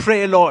God, I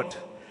pray, Lord,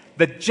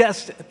 that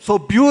just so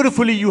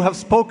beautifully you have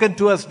spoken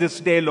to us this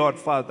day, Lord,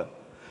 Father.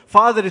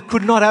 Father, it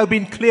could not have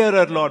been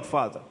clearer, Lord,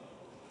 Father.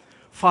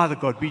 Father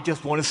God, we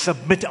just want to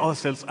submit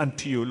ourselves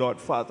unto you, Lord,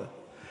 Father.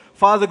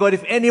 Father God,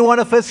 if any one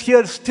of us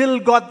here still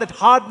got that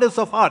hardness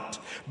of heart,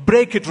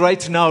 break it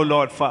right now,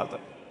 Lord, Father.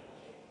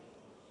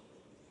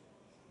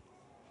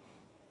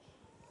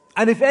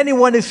 And if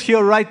anyone is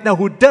here right now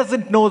who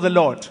doesn't know the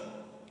Lord,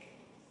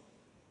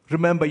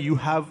 remember, you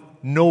have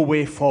no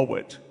way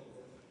forward.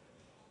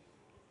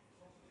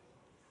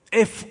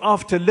 If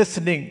after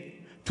listening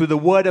to the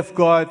word of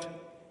God,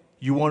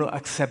 you want to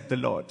accept the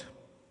Lord,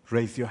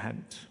 raise your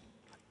hand.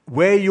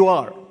 Where you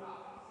are,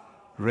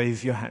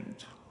 raise your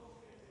hand.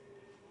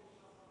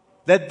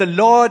 Let the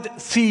Lord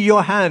see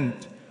your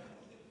hand.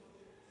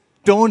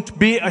 Don't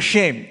be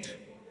ashamed.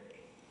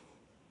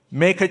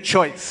 Make a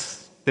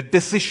choice. The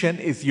decision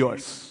is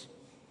yours.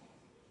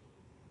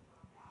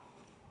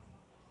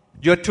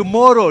 Your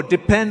tomorrow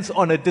depends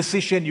on a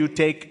decision you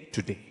take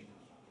today.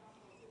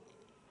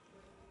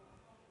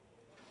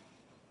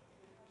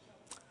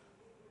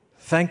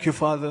 Thank you,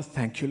 Father.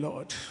 Thank you,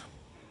 Lord.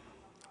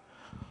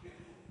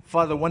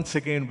 Father, once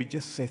again, we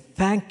just say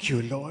thank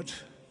you, Lord,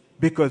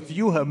 because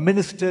you have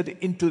ministered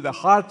into the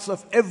hearts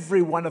of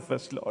every one of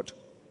us, Lord.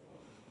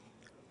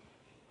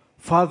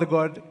 Father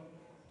God,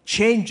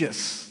 change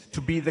us to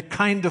be the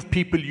kind of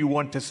people you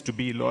want us to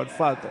be, Lord,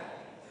 Father.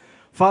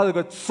 Father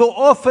God, so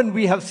often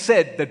we have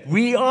said that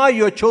we are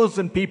your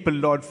chosen people,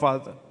 Lord,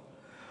 Father.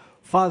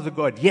 Father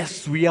God,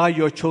 yes, we are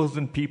your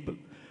chosen people.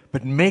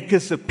 But make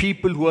us a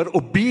people who are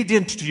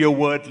obedient to your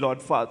word,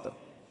 Lord, Father.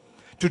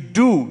 To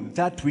do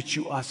that which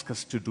you ask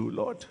us to do,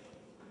 Lord.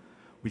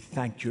 We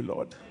thank you,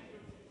 Lord.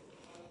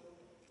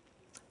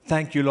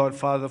 Thank you, Lord,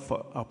 Father,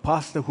 for our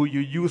pastor who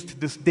you used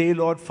this day,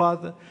 Lord,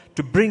 Father,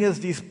 to bring us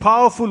these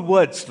powerful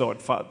words,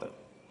 Lord, Father.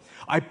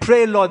 I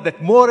pray, Lord,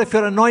 that more of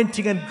your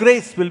anointing and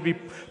grace will be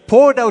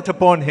poured out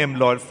upon him,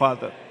 Lord,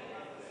 Father.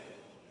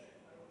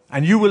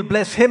 And you will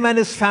bless him and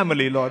his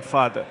family, Lord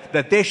Father,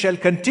 that they shall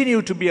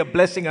continue to be a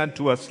blessing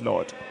unto us,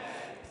 Lord.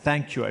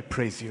 Thank you. I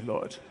praise you,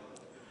 Lord.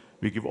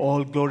 We give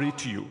all glory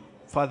to you.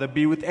 Father,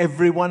 be with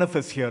every one of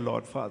us here,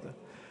 Lord Father.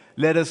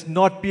 Let us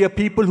not be a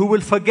people who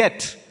will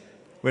forget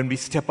when we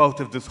step out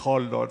of this hall,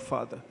 Lord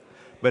Father.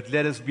 But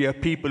let us be a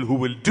people who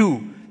will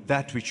do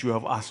that which you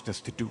have asked us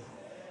to do.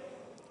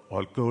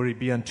 All glory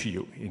be unto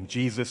you. In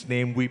Jesus'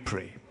 name we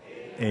pray.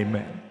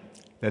 Amen.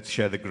 Let's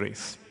share the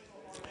grace.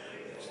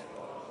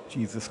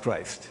 Jesus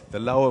Christ, the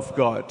love of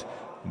God,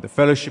 and the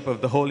fellowship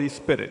of the Holy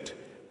Spirit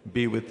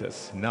be with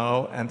us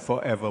now and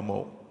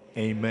forevermore.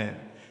 Amen.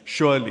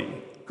 Surely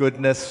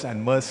goodness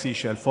and mercy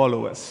shall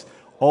follow us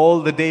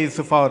all the days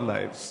of our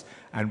lives,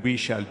 and we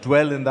shall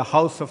dwell in the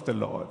house of the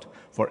Lord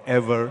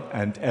forever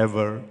and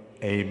ever.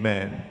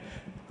 Amen.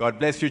 God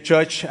bless you,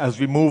 church. As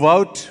we move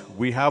out,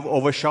 we have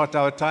overshot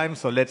our time,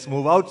 so let's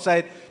move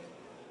outside.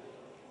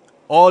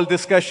 All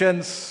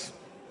discussions,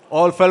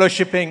 all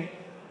fellowshipping,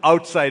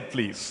 outside,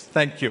 please.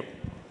 Thank you.